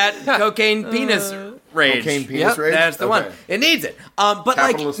needs that cocaine penis rage. Cocaine penis rage? That's the one. Okay. It needs it. But like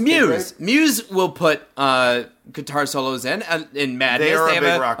Capitalist Muse, pig Muse will put guitar solos in Madness. They are a have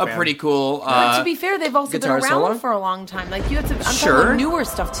big rock band. pretty cool. But to be fair, they've also been guitar around solo? for a long time. Like you have to, I'm Sure. talking about newer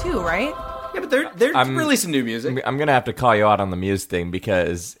stuff too, right? yeah, but they're releasing new music. I'm gonna have to call you out on the Muse thing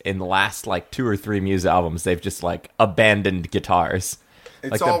because in the last like 2 or 3 Muse albums, they've just like abandoned guitars.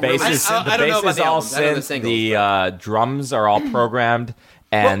 It's Like all the bass really is I the don't know bass about is the all albums. I know the synth, singles, the drums are all programmed,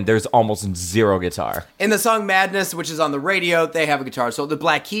 and there's almost zero guitar. In the song Madness, which is on the radio, they have a guitar solo. The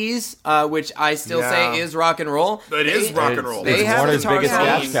Black Keys, which I still Yeah. say is rock and roll. It is rock and roll. They It's have Warner's guitar biggest solos.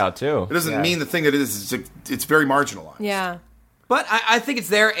 cash cow too. It doesn't mean the thing that it is. It's very marginalized. Yeah. But I think it's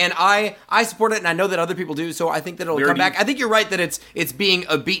there, and I support it, and I know that other people do, so I think that it'll Larry, come do back. you- I think you're right that it's being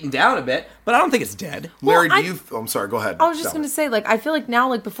beaten down a bit, but I don't think it's dead. Larry, Well, do you? I'm sorry. Go ahead. I was just going to say, like, I feel like now,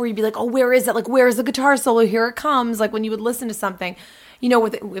 like, before you'd be like, oh, where is it? Like, where is the guitar solo? Here it comes. Like, when you would listen to something, you know,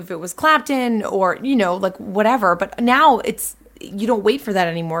 if it was Clapton or, you know, like, whatever. But now you don't wait for that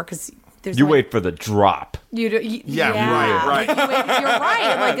anymore because there's You only- wait for the drop. You do, Yeah, right. Like, you're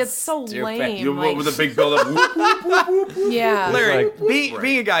right. Like it's so lame. You like, with a big build-up. Whoop, whoop, whoop, whoop, whoop. yeah. Larry, like-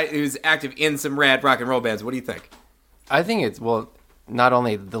 being a guy who's active in some rad rock and roll bands, what do you think? I think it's not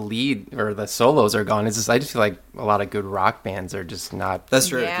only the lead or the solos are gone. It's just I just feel like a lot of good rock bands are just not. That's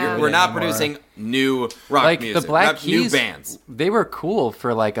true. Yeah. We're not Anymore. producing new rock Like music. the Black not Keys, new bands. They were cool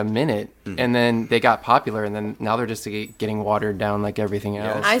for like a minute, and then they got popular, and then now they're just getting watered down like everything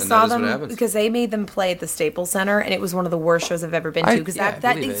else. I And saw that is what them happens. because they made them play at the Staples Center, and it was one of the worst shows I've ever been to because I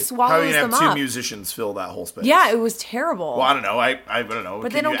that believe it it. How swallows are you them gonna have up. two musicians fill that whole space? Yeah, it was terrible. Well, I don't know. I don't know.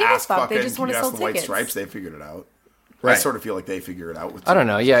 But Can they don't you give a ask fuck. They fucking- just wanna can you sell ask the White tickets. Stripes. They figured it out. I Right. sort of feel like they figured it out. With I don't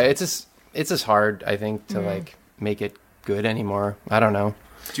know. Yeah, it's just hard. I think to like make it good anymore. I don't know.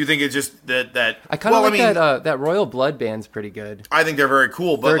 Do you think it's just that? I kind of well, like that Royal Blood band's pretty good. I think they're very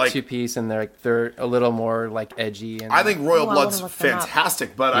cool, but They're like two piece and they're a little more like edgy. And I think Royal Oh, I Blood's wanna look them up.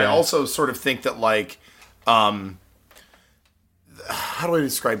 fantastic, but I Yeah. also sort of think that like, how do I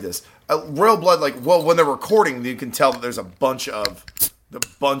describe this? Royal Blood, like, well, when they're recording, you can tell that there's a bunch of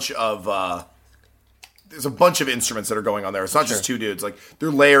instruments that are going on there. It's not just two dudes. Like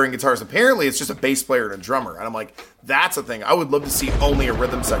they're layering guitars. Apparently, it's just a bass player and a drummer. And I'm like, that's a thing. I would love to see only a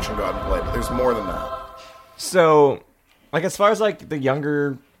rhythm section go out and play, but there's more than that. So, like, as far as like the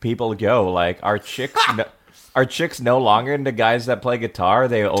younger people go, like, are chicks no longer into guys that play guitar? Are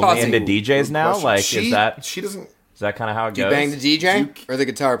they only Tossing. into DJs now? Question. Like, she doesn't. is that kind of how it Do you goes? bang the DJ or the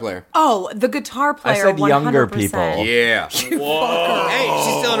guitar player? Oh, the guitar player. said younger 100%. people. Yeah. Whoa. Hey,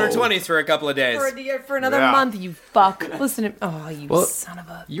 she's still in her 20s for a couple of days. For another Yeah. month, you fuck. Listen to you Well, son of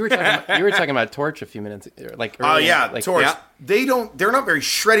a. you were talking about Torch a few minutes like Oh earlier, yeah, like, Torch. yeah. They're not very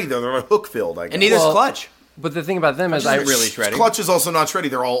shreddy though. They're like hook filled. I guess. And neither's Well, Clutch. But the thing about them is isn't really shreddy. Clutch is also not shreddy.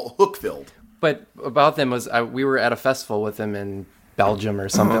 They're all hook filled. But about them was we were at a festival with them in Belgium or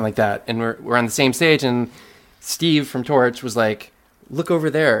something like that, and we're on the same stage, and Steve from Torch was like, "Look over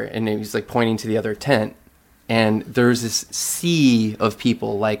there," and he was like pointing to the other tent, and there's this sea of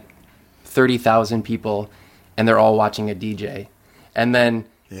people, like 30,000 people, and they're all watching a DJ, and then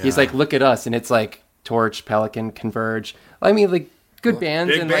he's like, "Look at us," and it's like Torch, Pelican, Converge. I mean, like good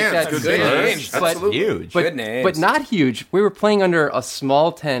bands big and bands, like that. good Good bands. names. But- Absolutely. Huge. but, Good names. but not huge. We were playing under a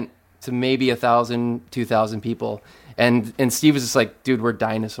small tent to maybe 1,000, 2,000 people, and Steve was just like, "Dude, we're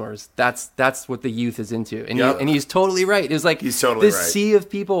dinosaurs. That's what the youth is into." And Yep. he's totally right. It was like He's totally this right. sea of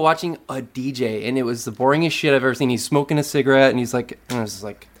people watching a DJ, and it was the boringest shit I've ever seen. He's smoking a cigarette, and he's like, and I was just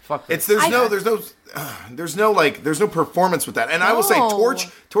like, "Fuck this." There's no performance with that. And I will say, No.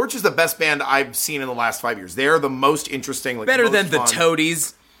 Torch is the best band I've seen in the last 5 years. They're the most interesting, like Better most than the fun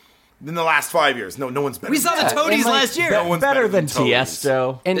Toadies. in the last 5 years. No one's better. We saw the than that. Toadies and, like, last year. No one's better than Toadies.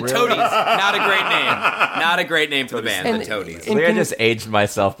 Tiesto. And The Toadies. Not a great name. Not a great name for the band, And- the Toadies. and I Con- just aged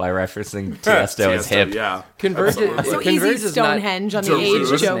myself by referencing Tiesto as hip. Yeah. Converge, So Converge easy is not Stonehenge on the totally age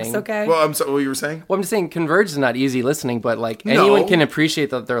listening. jokes, okay? Well, I'm sorry. What you were saying? Well, I'm just saying Converge is not easy listening, but like No. anyone can appreciate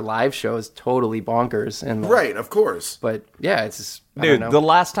that their live show is totally bonkers. And like, Right. Of course. But yeah, it's just I Dude, don't know. the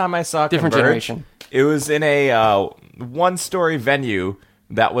last time I saw Different Converge, generation. it was in a one-story venue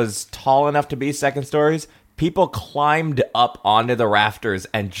that was tall enough to be second stories. People climbed up onto the rafters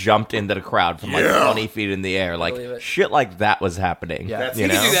and jumped into the crowd from like 20 feet in the air. Believe Like, it. shit like that was happening. Yeah. That's- you You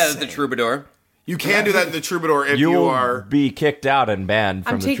can know? do that at the Troubadour. You can do that in the Troubadour if You you will are. be kicked out and banned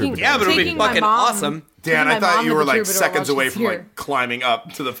from I'm the taking- Troubadour. Yeah, but it'll be Taking my fucking mom. awesome. Dan, My I thought mom you at were the like Troubadour seconds while away she's from here. like climbing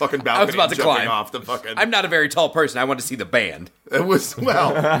up to the fucking balcony. I was about to and jumping climb. off the fucking. I'm not a very tall person. I want to see the band. It was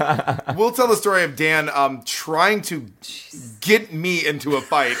we'll tell the story of Dan trying to get me into a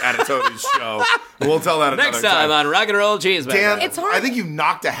fight at a Toadies show. We'll tell that another Next time on Rock and Roll Cheese Man. Dan, It's hard. I think you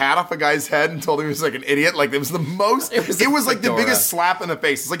knocked a hat off a guy's head and told him he was like an idiot. Like it was the most. It was like the fedora. biggest slap in the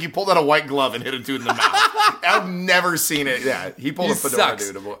face. It's like you pulled out a white glove and hit a dude in the mouth. I've never seen it. Yeah, he pulled He a fedora,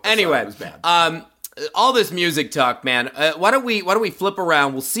 sucks. dude. Anyway, it was bad. all this music talk, man. Why don't we flip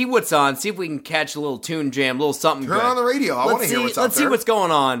around? We'll see what's on. See if we can catch a little tune jam, a little something. Turn good. on the radio. I Let's want to hear see- what's out Let's see there. what's going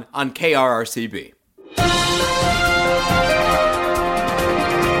on KRRCB.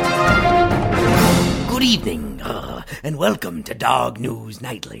 Good evening, and welcome to Dog News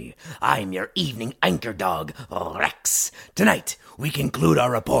Nightly. I'm your evening anchor dog, Rex. Tonight, we conclude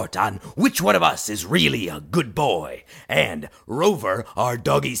our report on which one of us is really a good boy. And Rover, our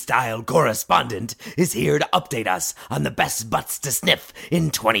doggy-style correspondent, is here to update us on the best butts to sniff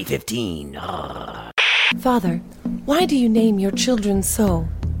in 2015. Father, why do you name your children so?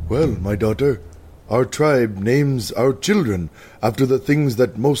 Well, my daughter, our tribe names our children after the things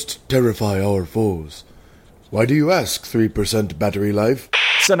that most terrify our foes. Why do you ask, 3% battery life?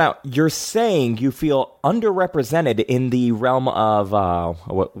 So now, you're saying you feel underrepresented in the realm of,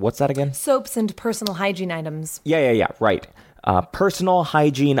 what's that again? Soaps and personal hygiene items. Yeah, right. Personal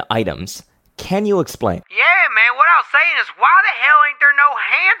hygiene items. Can you explain? Yeah, man, what I was saying is, why the hell ain't there no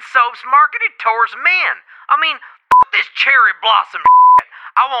hand soaps marketed towards men? I mean, this cherry blossom shit.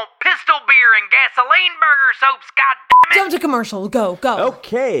 I want pistol beer and gasoline burger soaps, goddammit. Jump to commercial. Go.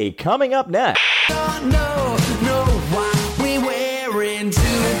 Okay, coming up next.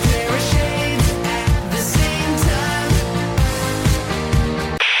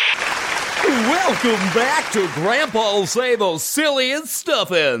 Welcome back to Grandpa'll Say the Silliest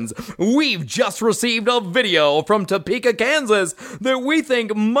Stuffins. We've just received a video from Topeka, Kansas that we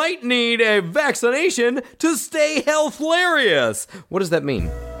think might need a vaccination to stay healthlarious. What does that mean?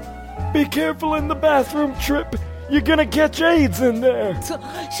 Be careful in the bathroom, Trip. You're gonna catch AIDS in there.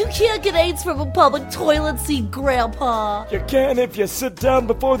 You can't get AIDS from a public toilet seat, Grandpa. You can if you sit down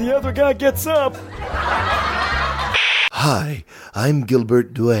before the other guy gets up. Hi, I'm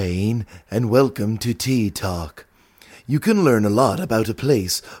Gilbert Duane, and welcome to Tea Talk. You can learn a lot about a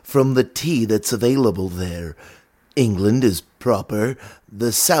place from the tea that's available there. England is proper,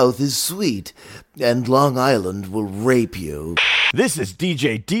 the South is sweet, and Long Island will rape you. This is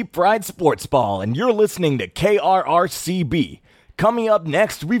DJ Deep Fried Sports Ball, and you're listening to KRRCB. Coming up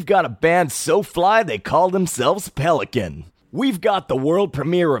next, we've got a band so fly they call themselves Pelican. We've got the world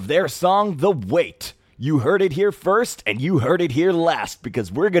premiere of their song, The Wait. You heard it here first, and you heard it here last,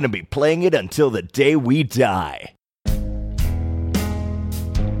 because we're going to be playing it until the day we die.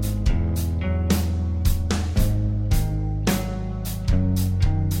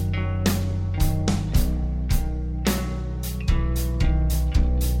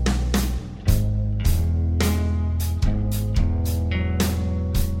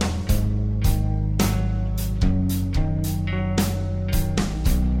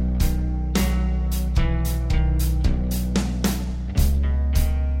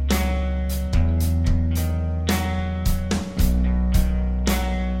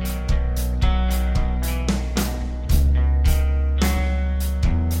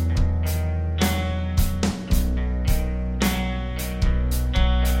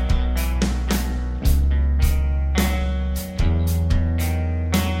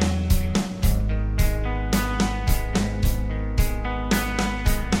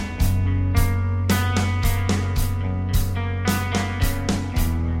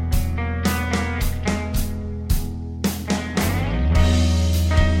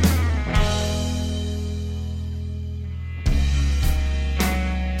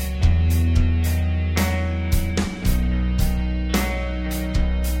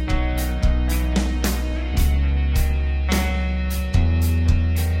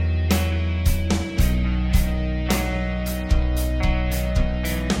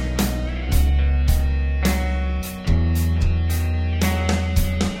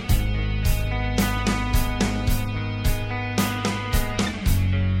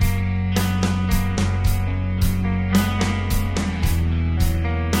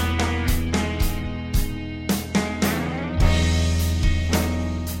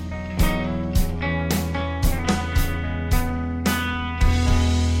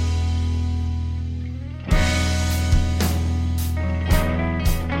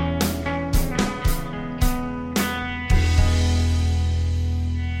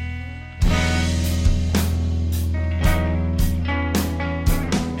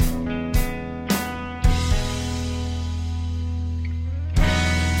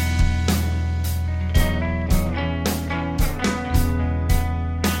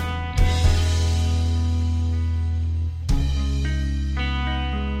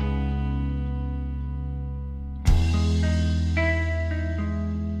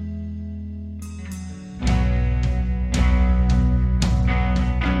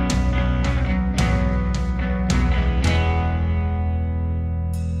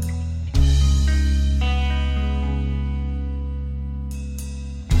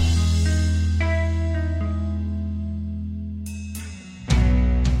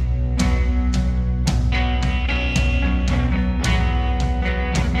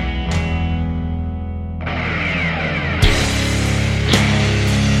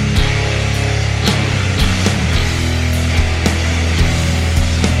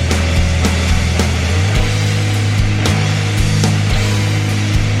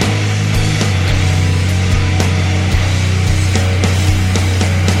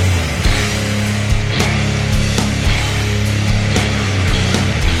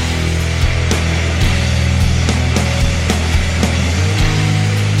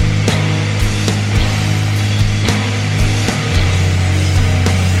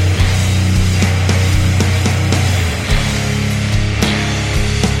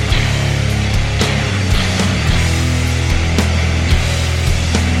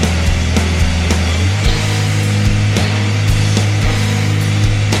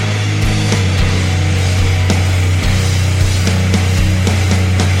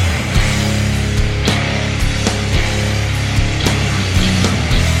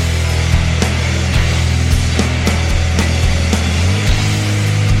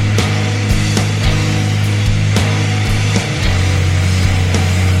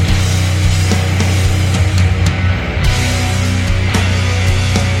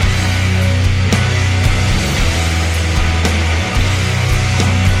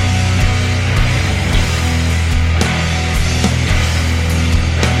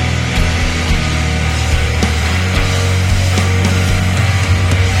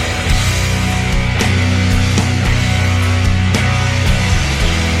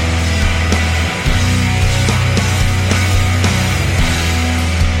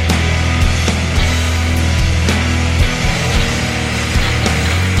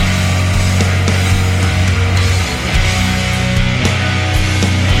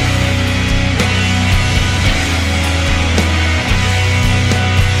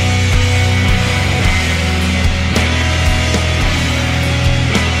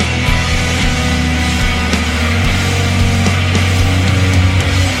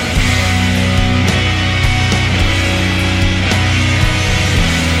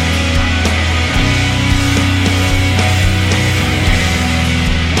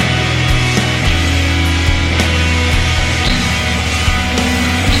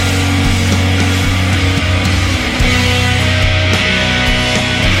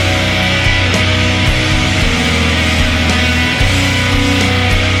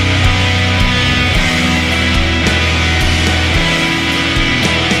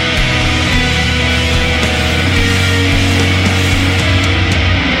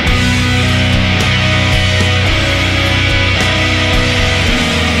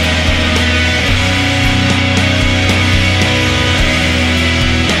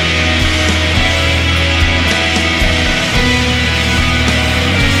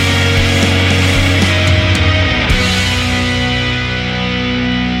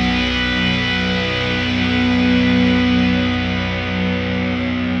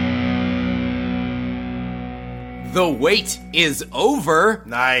 wait is over.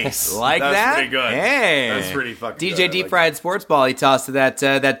 Nice. Like That's that? pretty good. Hey. That's pretty fucking DJ good. I Deep like Fried Sports Ball, he tossed to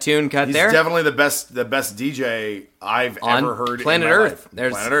that tune cut He's there. definitely the best DJ I've On ever heard Planet in my Earth.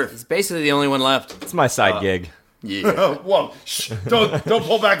 life. Planet Earth. It's basically the only one left. It's my side gig. Yeah. Whoa! Shh, don't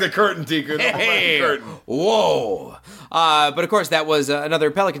pull back the curtain, Tiku. Don't pull back the curtain. Whoa. But of course, that was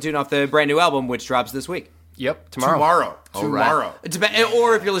another Pelican tune off the brand new album, which drops this week. Yep, tomorrow. Tomorrow.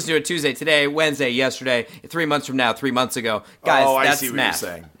 Or if you're listening to it Tuesday, today, Wednesday, yesterday, 3 months from now, 3 months ago. Guys, Oh, I that's see what math.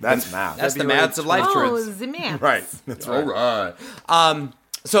 you're saying. That's math. That's the maths of life Oh, truths. the man. Right. That's right. All right.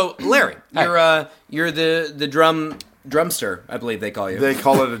 So, Larry, you're the drumster, I believe they call you. They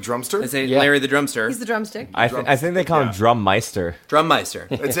call it a drumster? They say Larry the drumster. He's the drumstick. I think they call him Drummeister. Drummeister.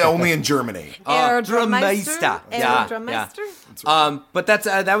 It's only in Germany. Air Drummeister. Yeah. But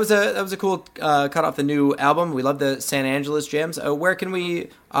that was a cool cut off the new album. We love the San Angeles jams. Where can we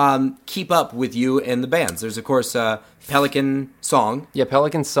keep up with you and the bands? There's of course Pelican Song. Yeah,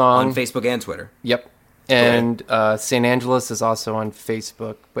 Pelican Song on Facebook and Twitter. Yep. And San Angeles is also on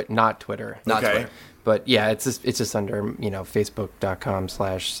Facebook, but not Twitter. Not Twitter. But yeah, it's just under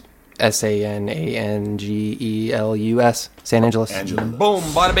facebook.com/SANANGELUS San Angeles. Boom,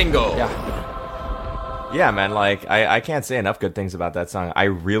 bada bingo. Yeah, man. Like I can't say enough good things about that song. I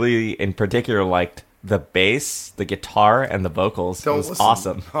really, in particular, liked the bass, the guitar, and the vocals. It was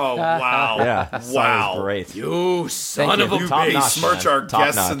awesome. Oh wow! Yeah, that song was great. You son of a You Top-notch, besmirch man. our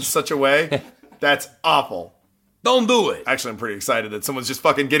guests Top-notch. in such a way. That's awful. Don't do it. Actually, I'm pretty excited that someone's just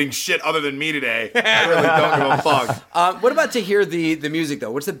fucking getting shit other than me today. I really don't give a fuck. What about to hear the music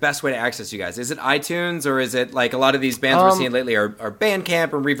though? What's the best way to access you guys? Is it iTunes or is it like a lot of these bands we're seeing lately are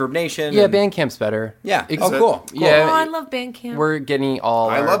Bandcamp and Reverb Nation? Yeah, and- Bandcamp's better. Yeah. It's- Cool. Yeah, Oh, I love Bandcamp. we're getting all.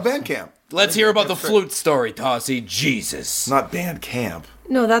 I our- love Bandcamp. Let's hear about the flute story, Tossie. Jesus. Not Bandcamp.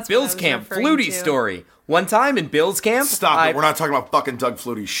 No, that's what I Bill's was Camp referring Flutie to. story. One time in Bill's Camp. Stop it. We're not talking about fucking Doug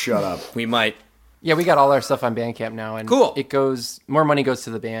Flutie. Shut up. We might. Yeah, we got all our stuff on Bandcamp now, and Cool. It goes more money goes to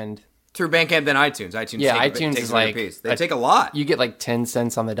the band. Through Bandcamp than iTunes. iTunes. Yeah, take iTunes takes is a bigger like piece. They take a lot. You get like 10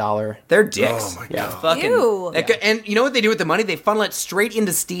 cents on the dollar. They're dicks. Oh my Yeah. god. Fucking. Ew. And you know what they do with the money? They funnel it straight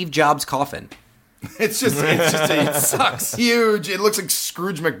into Steve Jobs' coffin. It sucks. Huge. It looks like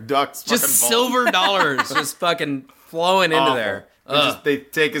Scrooge McDuck's Just fucking vault. silver dollars just fucking flowing into Awful. there. They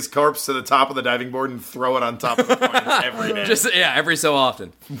take his corpse to the top of the diving board and throw it on top of the coins every day. Every so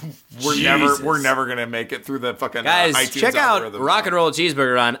often. We're never gonna make it through the fucking Guys, iTunes check out algorithm. Rock and Roll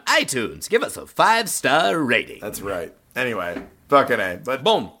Cheeseburger on iTunes. Give us a 5-star rating. That's right. Anyway, fucking A. But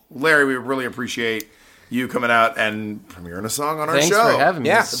Boom. Larry, we really appreciate you coming out and premiering a song on our Thanks show. for having me.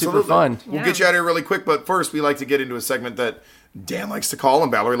 Yeah, It's super absolutely. fun. We'll get you out of here really quick, but first we like to get into a segment that Dan likes to call,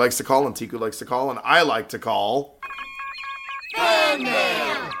 and Valerie likes to call, and Tiku likes to call, and I like to call.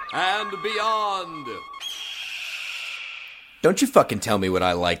 And beyond. Don't you fucking tell me what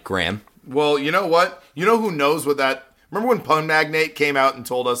I like, Graham. Well, you know what? You know who knows what that... Remember when Pun Magnate came out and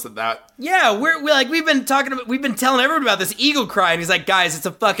told us that... Yeah, we've been telling everyone about this eagle cry, and he's like, guys, it's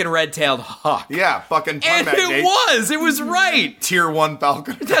a fucking red-tailed hawk. Yeah, fucking Pun And Magnate. it was right. Tier 1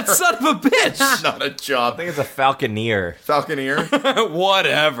 Falcon. That son of a bitch. Not a job. I think it's a Falconeer. Falconeer.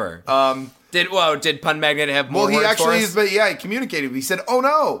 Whatever. Did Pun Magnate have more Well, he words actually for is, us? but yeah, he communicated. He said, "Oh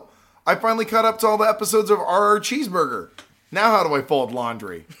no, I finally caught up to all the episodes of RR Cheeseburger. Now how do I fold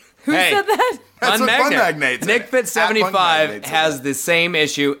laundry?" Who Hey. said that? That's Pun what Pun Magnate. Magnate said. Nick Fit At 75 Pun Magnate said has that. the same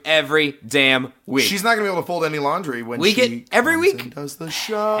issue every damn week. She's not gonna be able to fold any laundry when We she get every comes week. and does the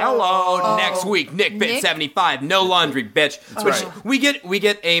show. Hello, next week, Nick Fit Nick? 75, no laundry, bitch. right. We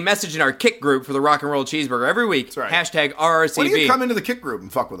get a message in our kick group for the Rock and Roll Cheeseburger every week. right. Hashtag Why don't you RRCB. come into the kick group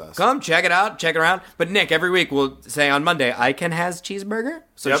and fuck with us? Come check it out, check it around. But Nick, every week we'll say on Monday, I can has cheeseburger,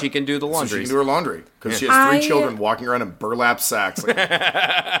 so Yep. she can do the So laundry. she can do her laundry because she has 3 I- children walking around in burlap sacks, like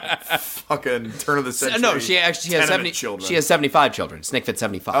fucking turn of the century. No, she has tenement 70. children. She has 75 children. It's Nick Fit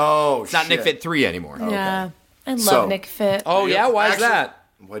 75. Oh, it's not Nick shit. Fit 3 anymore. Yeah. I love So- Nick Fit. Oh yeah, why is Actually- that?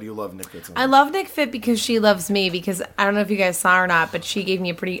 Why do you love Nick Fit so I much? love Nick Fit because she loves me, because I don't know if you guys saw or not, but she gave me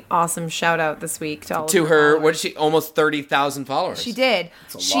a pretty awesome shout out this week to all of To her her, followers. what is she? Almost 30,000 followers. She did.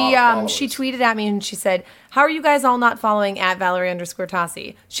 a She lot of followers. she tweeted at me and she said, "How are you guys all not following at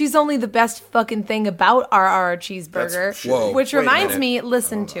Valerie_Tassi? She's only the best fucking thing about RR Cheeseburger." That's- Whoa. Which Wait a reminds minute. me,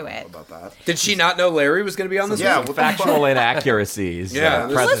 listen to it. About that. Did she not know Larry was going to be on this? Yeah, week? what the fuck? Factual inaccuracies Yeah,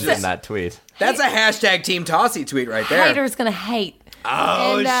 this present is in just- that tweet. That's a hashtag Team Tossie tweet right there. Haters gonna hate.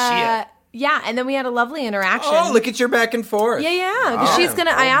 Oh, and, shit. Yeah, and then we had a lovely interaction. Oh, look at your back and forth. Yeah. Because she's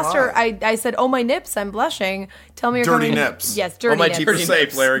gonna. I asked her. I said, "Oh, my nips, I'm blushing. Tell me your Dirty coming." nips. Yes, dirty my nips. keep her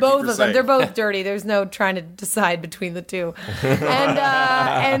safe, Larry. Both keep her of them. safe. They're both dirty. There's no trying to decide between the two.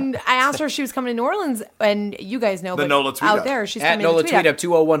 And I asked her if she was coming to New Orleans, and you guys know, The but Nola Tweet out Up. there, she's At coming Nola to Tweet Up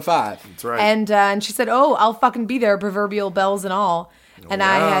 2015. That's right. And she said, "Oh, I'll fucking be there, proverbial bells and all."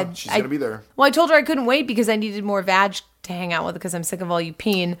 And she's gonna be there. Well, I told her I couldn't wait because I needed more vag to hang out with because I'm sick of all you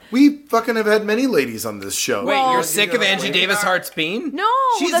peen. We fucking have had many ladies on this show. Wait, Well, you're sick of Angie Davis Hartspeen? No,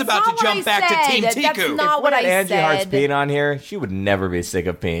 She's that's about not to what jump I back to Team said. Tiku. That's not what I Angie said. Hartspeen on here, she would never be sick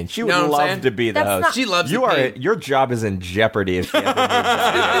of Peen. She would Know what I'm love saying? to be the That's host. not- She loves you the are. Peen. Your job is in jeopardy if she ever moves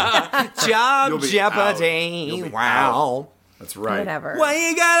out here. Job You'll be Jeopardy. out. You'll be Wow. That's right. Whatever. Why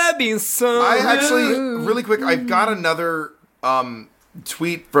you gotta be so I actually, rude? really quick, I've got another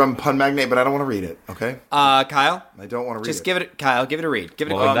tweet from Pun Magnate, but I don't want to read it. Okay, Kyle, I don't want to read just it. give it, Kyle, give it a read. Give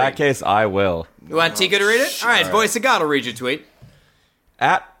it Well, a in that read. case, I will. You want Tika to read it? All right, Voice of God will read your tweet.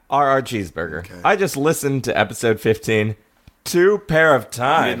 At RR Cheeseburger. I just listened to episode 15 2 pair of I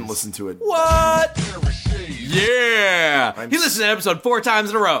times. didn't listen to it. What? Yeah! He listened to episode 4 times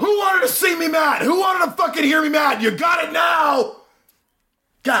in a row. Who wanted to see me mad? Who wanted to fucking hear me mad? You got it now.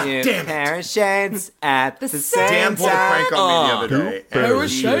 God Two damn it. parachutes at the same Dan pulled a prank on me the other day.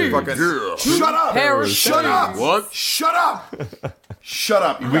 Parachutes. Fucking, shut up. Parachutes. Shut up. What? Shut up. Shut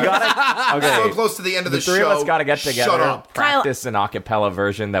up. We got it. Okay. So close to the end of the the three show. of us got to get Shut together, up. practice an acapella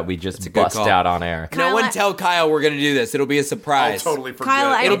version that we just good bust call. out on air. No Kyle, one tell Kyle we're gonna do this. It'll be a I'll surprise. totally forget.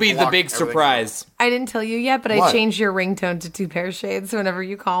 Kyle, I- It'll be the Block big everything surprise. I didn't tell you yet, but I What? changed your ringtone to 2 pair of shades whenever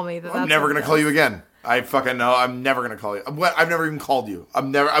you call me. I'm never gonna call you again. I fucking know. I'm never gonna call you. I've never even called you.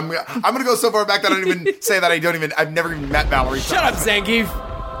 I'm gonna go so far back that I don't even say that I've never even met Valerie. Shut up, Zangief.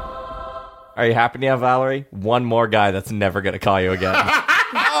 Are you happy now, Valerie? One more guy that's never going to call you again.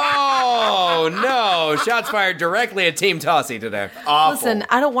 Oh no! Shots fired directly at Team Tossie today. Listen,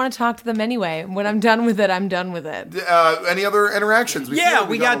 I don't want to talk to them anyway. When I'm done with it, I'm done with it. Any other interactions? Yeah, feel like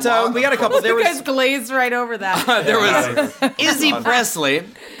we got lot a couple. of- There You guys was glazed right over that. there was Izzy Presley.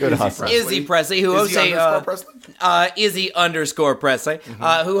 Good hustle. Izzy Presley, who hosts Izzy a underscore Presley?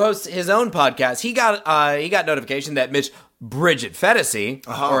 Izzy_Presley, who hosts his own podcast. He got notification that Mitch Bridget Fetisi,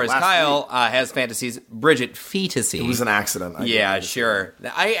 or as last Kyle has fantasies, Bridget Fetusy. It was an accident. Yeah, sure.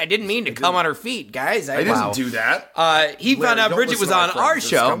 I didn't mean to come on her feet, guys. I didn't do that. He found out don't Bridget was listen to on our our friends,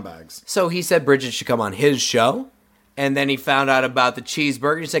 they're show, scumbags. so he said Bridget should come on his show. And then he found out about the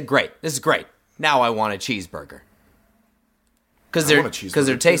cheeseburger. He said, "Great, this is great. Now I want a cheeseburger because I they're want a cheeseburger,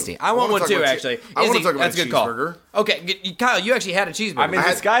 they're tasty. too. I want I wanna one talk too, about actually. I wanna Izzy, talk about that's a a good call. cheeseburger. Okay, Kyle, you actually had a cheeseburger. I mean,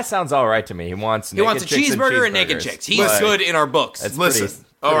 this guy sounds all right to me. He wants he wants a naked chicks cheeseburger and naked cheeseburgers. chicks. He's But good in our books. That's Listen, pretty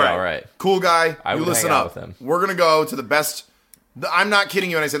all right, all right. cool guy. I You would listen hang out up. with him. We're gonna go to the best. I'm not kidding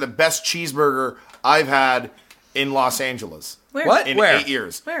you when I say the best cheeseburger I've had in Los Angeles. Where? What? In Where? 8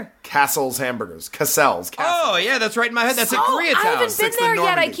 years. Where? Castle's Hamburgers. Cassell's. Oh yeah, that's right in my head. That's a Oh, Koreatown. I haven't been Sixth there and yet.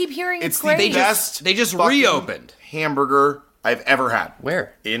 I Normandy. keep hearing It's it's the great. best. they just fucking reopened. hamburger I've ever had.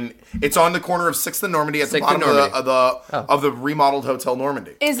 Where? It's on the corner of 6th and Normandy at the 6th and bottom Normandy. of the remodeled Hotel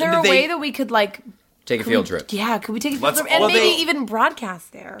Normandy. Is there Did a they- way that we could Take a could field we- trip. Yeah, could we take a field Let's trip and all- maybe they- even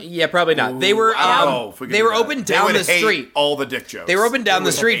broadcast there? Yeah, probably not. They were I don't know if we could they do were that. open They down would the hate street. all the dick jokes. They were open down They the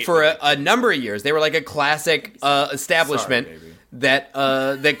would street hate for me. a number of years. They were like a classic establishment Sorry, baby.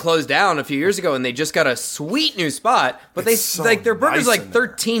 that closed down a few years ago, and they just got a sweet new spot. But It's so their burgers nice like in there.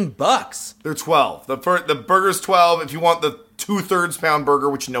 $13. They're 12. The burger's 12. If you want the 2/3 pound burger,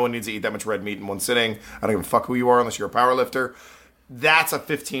 which no one needs to eat that much red meat in one sitting, I don't give a fuck who you are unless you're a power lifter. That's a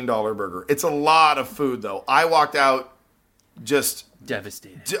 $15 burger. It's a lot of food though. I walked out just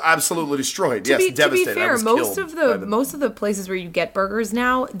Devastated. absolutely destroyed. To Yes, be devastated. I fair, was most killed of by the most of the places where you get burgers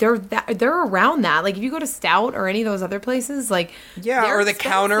now, they're around that. Like if you go to Stout or any of those other places, like Yeah, they're or the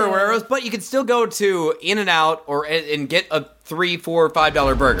counter or expensive. wherever else. But you can still go to In-N-Out and get a $3, $4,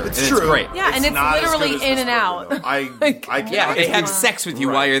 $5 burger. It's and true. It's great. Yeah, and it's not as literally good as in this and burger, out. though. I can't. Yeah, they have sex with you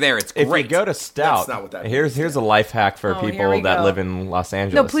while you're there. It's If great. you go to Stout, That's not what that here's a life hack for Oh, here people we that go. live in Los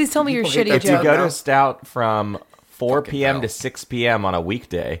Angeles. No, please tell me your shitty If you joke. go now. to Stout from 4 p.m. hell. to 6 p.m. on a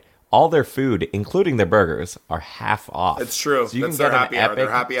weekday, all their food, including their burgers, are half off. It's true. So you That's can get their an happy hour. Their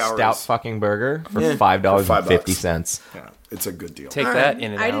epic happy hours. Stout fucking burger for $5.50. Yeah, it's a good deal. Take that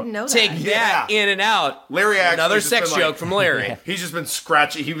in and out. I didn't know that. Take that Yeah. In and Out. Larry actually Another just sex been like- joke from Larry. He's just been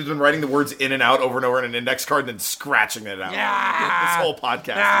scratching. He's been writing the words in and out over and over in an index card and then scratching it out. This whole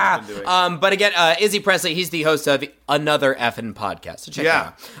podcast he's been doing. But again, Izzy Presley, he's the host of Another Effin' Podcast. So check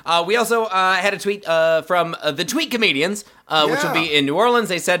that out. We also had a tweet from the Tweet Comedians. which will be in New Orleans.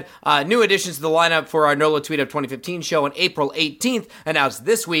 They said new additions to the lineup for our NOLA Tweet Up 2015 show on April 18th, announced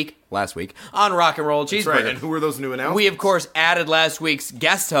last week, on Rock and Roll Cheeseburger. That's right. And who are those new announcements? We, of course, added last week's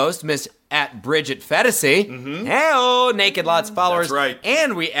guest host, Miss at Bridget Fetisi. Hey-oh, Naked Lots followers. That's right.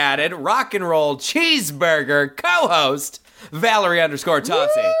 And we added Rock and Roll Cheeseburger co-host, Valerie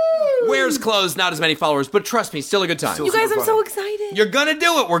 _Tossi. Wears clothes, not as many followers, but trust me, still a good time. You guys, I'm so excited. You're gonna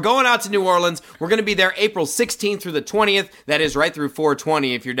do it. We're going out to New Orleans. We're gonna be there April 16th through the 20th. That is right through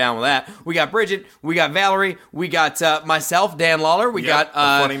 420 if you're down with that. We got Bridget, we got Valerie, we got myself, Dan Lawler, we got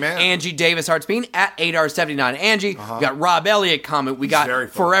funny man. Angie Davis Hartsbean at 8R79 Angie. We got Rob Elliott comment. We got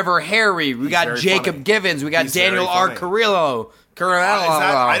Forever Harry. We got Jacob funny. Givens. We got He's Daniel very R. funny. Carrillo.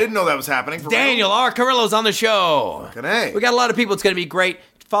 I didn't know that was happening. Daniel R. Carrillo's on the show. Fucking A. We got a lot of people. It's going to be great.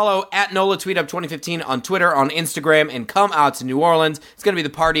 Follow at NOLA Tweet Up 2015 on Twitter, on Instagram, and come out to New Orleans. It's going to be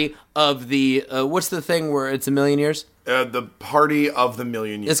the party of the, what's the thing where it's a million years? The party of the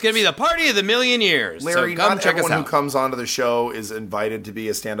million years. It's going to be the party of the million years. Larry, so come not check us everyone out. who comes onto the show is invited to be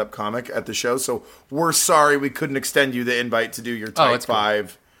a stand-up comic at the show, so we're sorry we couldn't extend you the invite to do your Type it's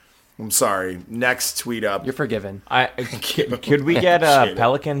 5. I'm sorry. Next Tweet Up. You're forgiven. Could we get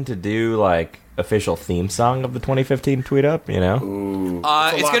Pelican to do like official theme song of the 2015 Tweet Up? You know,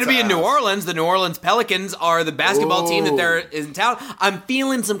 it's going to be in New Orleans. The New Orleans Pelicans are the basketball team that they're in town. I'm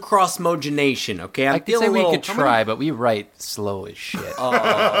feeling some cross-mogenation, okay? I could say we could try, but we write slow as shit. All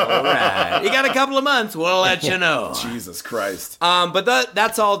right. You got a couple of months. We'll let you know. Jesus Christ. But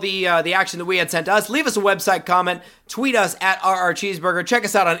that's all the action that we had sent to us. Leave us a website comment. Tweet us at RR Cheeseburger. Check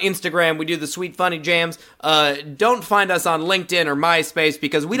us out on Instagram. We do the sweet funny jams. Don't find us on LinkedIn or MySpace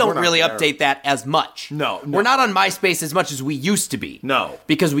because we don't really update that as much. No. We're not on MySpace as much as we used to be. No.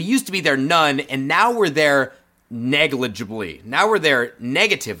 Because we used to be there none, and now we're there negligibly. Now we're there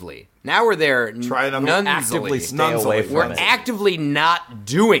negatively. Now we're there actively stay away from We're it. actively not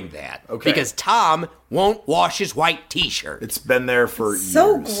doing that because Tom won't wash his white T-shirt. It's been there for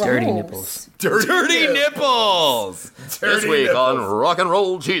So years. gross. Dirty nipples. Dirty nipples. Dirty This week on nipples. Rock and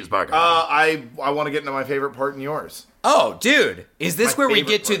Roll Cheeseburger. I want to get into my favorite part in yours. Oh, dude, is this My where we favorite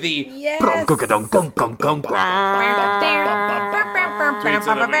get to part. the? Yes.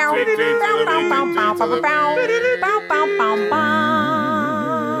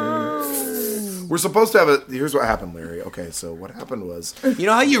 We're supposed to have a. Here's what happened, Larry. Okay, so what happened was. You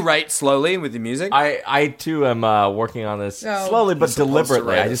know how you write slowly with the music? I too am working on this slowly but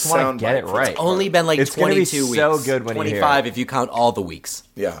deliberately. I just want to get it right. It's only been like It's gonna be 22 weeks. so good when you hear 25 it. if you count all the weeks.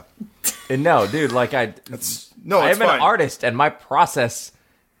 Yeah. And no, dude, like I'm it's an fine. artist, and my process,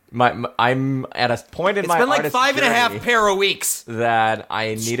 I'm at a point in It's my been like artist 5.5 journey pair of weeks. that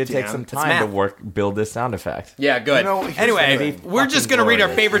I need to take some time to build this sound effect. Yeah, good. You know, here's anyway, the thing. we're just going to read our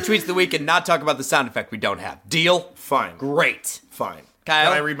glorious. favorite tweets of the week and not talk about the sound effect we don't have. Deal? Fine. Great. Fine. Kyle?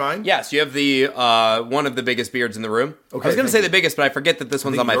 Can I read mine? Yes, you have the one of the biggest beards in the room. Okay, I was going to thank say the biggest, but I forget that this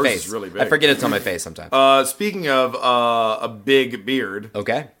one's on think my yours face. is really big. I forget it's on my face sometimes. Speaking of a big beard,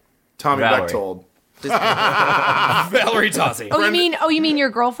 Okay. Tommy Valerie. Bechtold. Valerie Tossi. Oh, you mean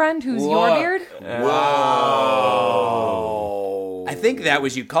your girlfriend who's your beard? Whoa. I think that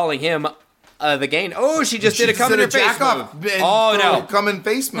was you calling him the gain. Oh, she just did a come in did your a face jack up move. and Oh, throw no. a come in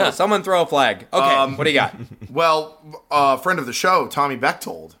face move. Huh, someone throw a flag. Okay, what do you got? Well, friend of the show, Tommy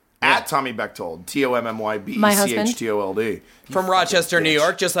Bechtold. At Tommy Bechtold. My husband. TOMMYBECHTOLD. From Rochester, New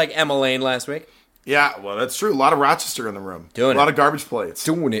York, just like Emma Lane last week. Yeah, well, that's true. A lot of Rochester in the room. Doing a lot it. of garbage plates.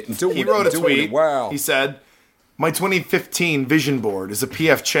 Doing it. He wrote a tweet. Wow. He said, "My 2015 vision board is a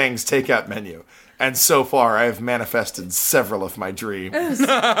P.F. Chang's takeout menu. And so far, I have manifested several of my dreams." So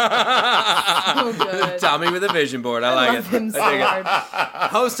good. Tommy with a vision board. I like it. Him so I dig it.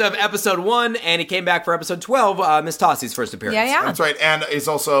 hard. Host of episode 1, and he came back for episode 12, Miss Tossi's first appearance. Yeah. That's right. And is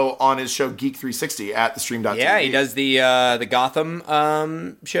also on his show Geek 360 at thestream.tv. Yeah, he does the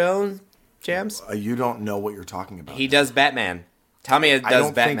Gotham show, Jams. You don't know what you're talking about. He does Batman. Tommy does I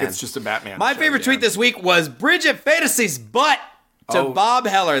don't Batman. think it's just a Batman My show, favorite tweet yeah. this week was Bridget Fetisi's butt to Oh, Bob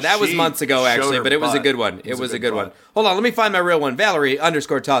Heller. That was she months ago, showed actually, her but it was a butt. good one. It It was was a a big good one. butt. Hold on, let me find my real one. Valerie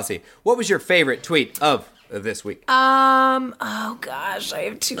 _Tossi. What was your favorite tweet of this week? Oh gosh, I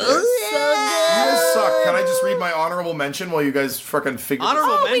have two. You guys suck. Can I just read my honorable mention while you guys fucking figure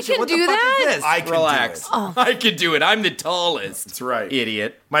Honorable this out? we mention? can What do the fuck that? is this? I can do Relax. it. I can do it. I'm the tallest. That's right.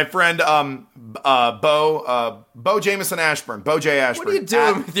 Idiot. My friend Bo Jameson Ashburn. Bo J. Ashburn. What are you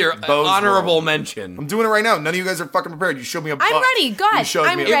doing At with your Bo's honorable World. mention? I'm doing it right now. None of you guys are fucking prepared. You showed me a butt. I'm ready. Go You ahead. showed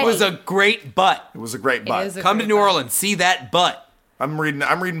I'm me a ready. It was a great butt. It was a great butt. is a Come to great New butt. Orleans. See that butt. I'm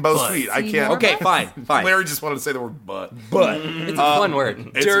reading Bo's tweet. I See can't. more Okay, fine. Fine. Larry just wanted to say the word butt. Butt. It's a fun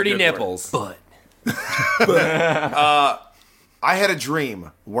word. It's a Dirty good nipples. word. I had a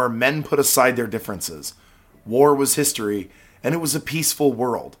dream where men put aside their differences. War was history, and it was a peaceful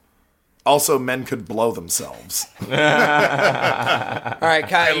world. Also, men could blow themselves. All right,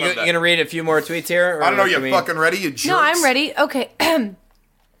 Kyle, you going to read a few more tweets here? Or I don't know. You can we- fucking ready, you jerks? No, I'm ready. Okay.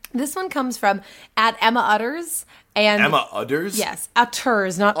 This one comes from @EmmaUtters. And Emma Udders? Yes,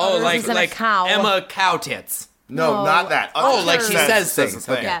 Utters, not Oh, Utters like, as in like a cow. Emma Cow Tits. No, not that. Oh, like she Utters says things.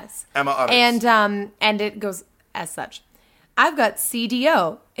 the thing. Yes. Emma Udders. And it goes as such. I've got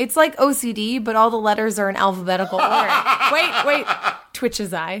CDO. It's like OCD, but all the letters are in alphabetical order. Wait.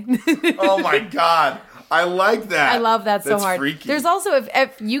 Twitch's eye. Oh my God. I like that. I love that so That's hard. Freaky. There's also,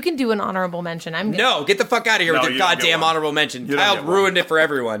 if you can do an honorable mention, I'm gonna. No, get the fuck out of here No, with your you don't get goddamn one. honorable mention. You don't Kyle get one. ruined it for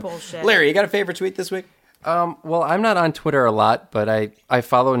everyone. Bullshit. Larry, you got a favorite tweet this week? Well, I'm not on Twitter a lot, but I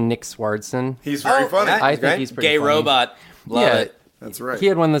follow Nick Swardson. He's very funny. I think he's pretty Gay funny. robot. Love Yeah. it. That's right. He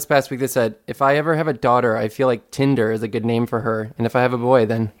had one this past week that said, "If I ever have a daughter, I feel like Tinder is a good name for her, and if I have a boy,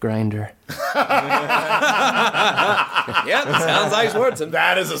 then Grindr." Yep, sounds like Swartzen.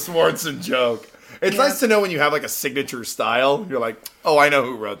 That is a Swartzen joke. It's nice to know when you have like a signature style. You're like, oh, I know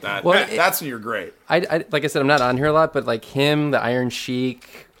who wrote that. Well, That's when you're great. I like I said, I'm not on here a lot, but like him, the Iron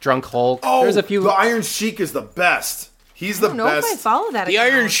Sheik, Drunk Hulk. Oh, there's a few. The Iron Sheik is the best. He's the I don't know if I best. follow that. The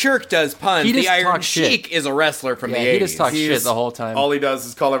account. Iron Shirk does puns. He The just Iron talks shit. Sheik is a wrestler from Yeah, the 80s. he just talks He shit is- the whole time. All he does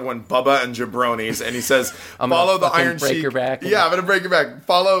is call everyone Bubba and jabronis, and he says, I'm gonna "Follow the fucking Iron break Sheik." your back. Yeah, I'm gonna break your back.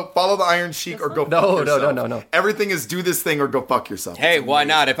 Follow the Iron Sheik or go. No, fuck no, yourself. no. Everything is do this thing or go fuck yourself. Hey, It's why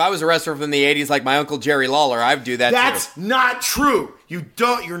amazing. not? If I was a wrestler from the 80s like my Uncle Jerry Lawler, I'd do that That's too. not true.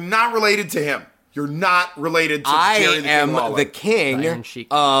 You're not related to him. You're not related to I Jerry the King am Lawler. the The king Iron Sheik.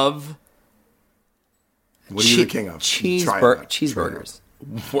 of What are you the king of? Try that. cheeseburgers.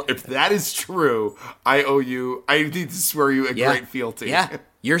 If that is true, I owe you. I need to swear you a great fealty. Yeah.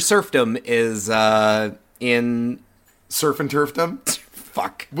 Your serfdom is in Surf and turfdom.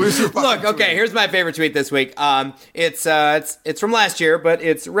 fuck. Where's your fucking Look, okay, tweet? here's my favorite tweet this week. It's from last year, but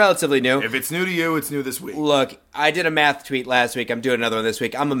it's relatively new. If it's new to you, it's new this week. Look, I did a math tweet last week. I'm doing another one this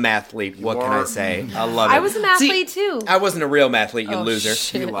week. I'm a mathlete. What can I are? say? I love it. I was an athlete too. I wasn't a real mathlete, you Oh, loser.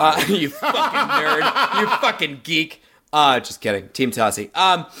 shit. You fucking nerd. You fucking geek. Just kidding. Team Tossie.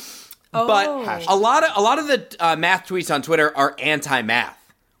 But a lot of the math tweets on Twitter are anti-math,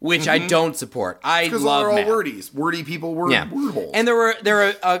 which I don't support. I Because love they're all math. wordies. Wordy people were wordable. And there were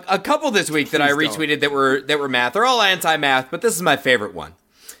a couple this week that I Please retweeted that were math. They're all anti-math, but this is my favorite one.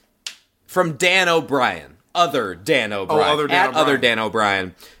 From Dan O'Brien. Other Dan O'Brien. other Dan At O'Brien. other Dan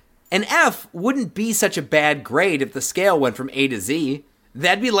O'Brien. An F wouldn't be such a bad grade if the scale went from A to Z.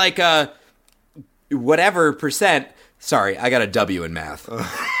 That'd be like a whatever percent. Sorry, I got a W in math.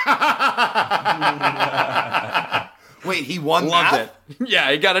 Wait, he won Loved that? it.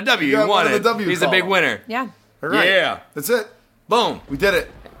 Yeah, he got a W. You got He won one of it. the W He's a big column. winner. Yeah. All right. Yeah. That's it. Boom. We did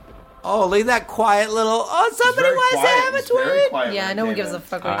it. Oh, look at that quiet little. Oh, somebody wants to have a tweet. Yeah, no one gives a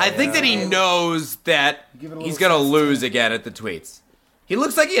fuck. I think that he knows that he's gonna lose again at the tweets. He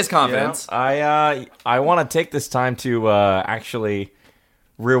looks like he has confidence. I want to take this time to actually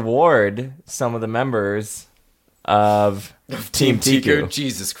reward some of the members of Team Tiku.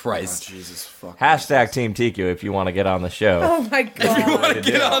 Jesus Christ. Jesus fuck. Hashtag Team Tiku if you want to get on the show. Oh my god.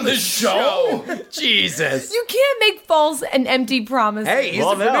 Get on the show. Jesus. You can't make false and empty promises. Hey, he's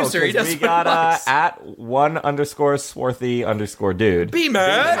the producer. He 'cause does we got what at @1_swarthy_dude. Be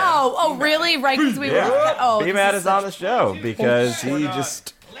mad. Oh, really? Right? Because we were. Oh, B Mad is on the show because he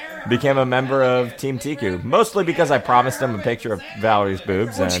just became a member of Team Tiku. Mostly because I promised him a picture of Valerie's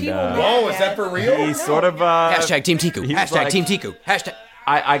boobs, and Oh, is that for real? he sort of Hashtag Team Tiku. He's Hashtag like- Team Tiku. Hashtag.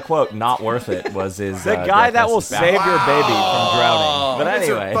 I quote, not worth it was his the guy that will save your baby from drowning. But Those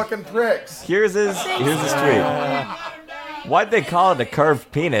are anyway, fucking pricks. here's his tweet. Why'd they call it a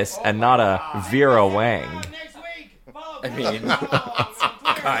curved penis and not a Vera Wang? I mean,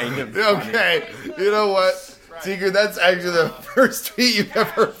 kind of. Okay, you know what? Seeker, that's actually the first tweet you've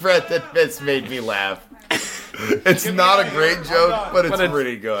ever read that has made me laugh. It's not a great joke, but it's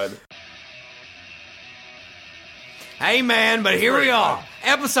pretty good. Hey, man, but here we are.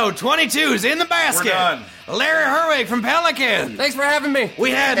 Episode 22 is in the basket. We're done. Larry Herwig from Pelican. Thanks for having me.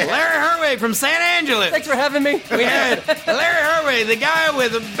 We had Larry Herwig from San Angelo. Thanks for having me. We had Larry Herwig, the guy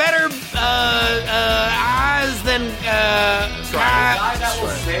with better eyes than that will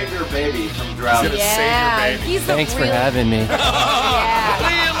save your baby from drowning. Yeah. He's the Thanks for real- having me. Yeah.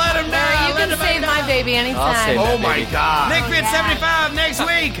 Please let him die. You can save my baby anytime. I'll save Oh that my baby. god. NickFit75 next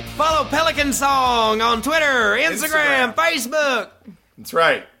week. Follow Pelican Song on Twitter, Instagram, Facebook. That's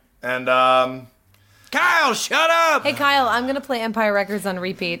right. And Kyle, shut up. Hey, Kyle, I'm going to play Empire Records on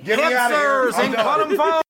repeat. get me out of here. Hipsters I'm and done. quantum phones.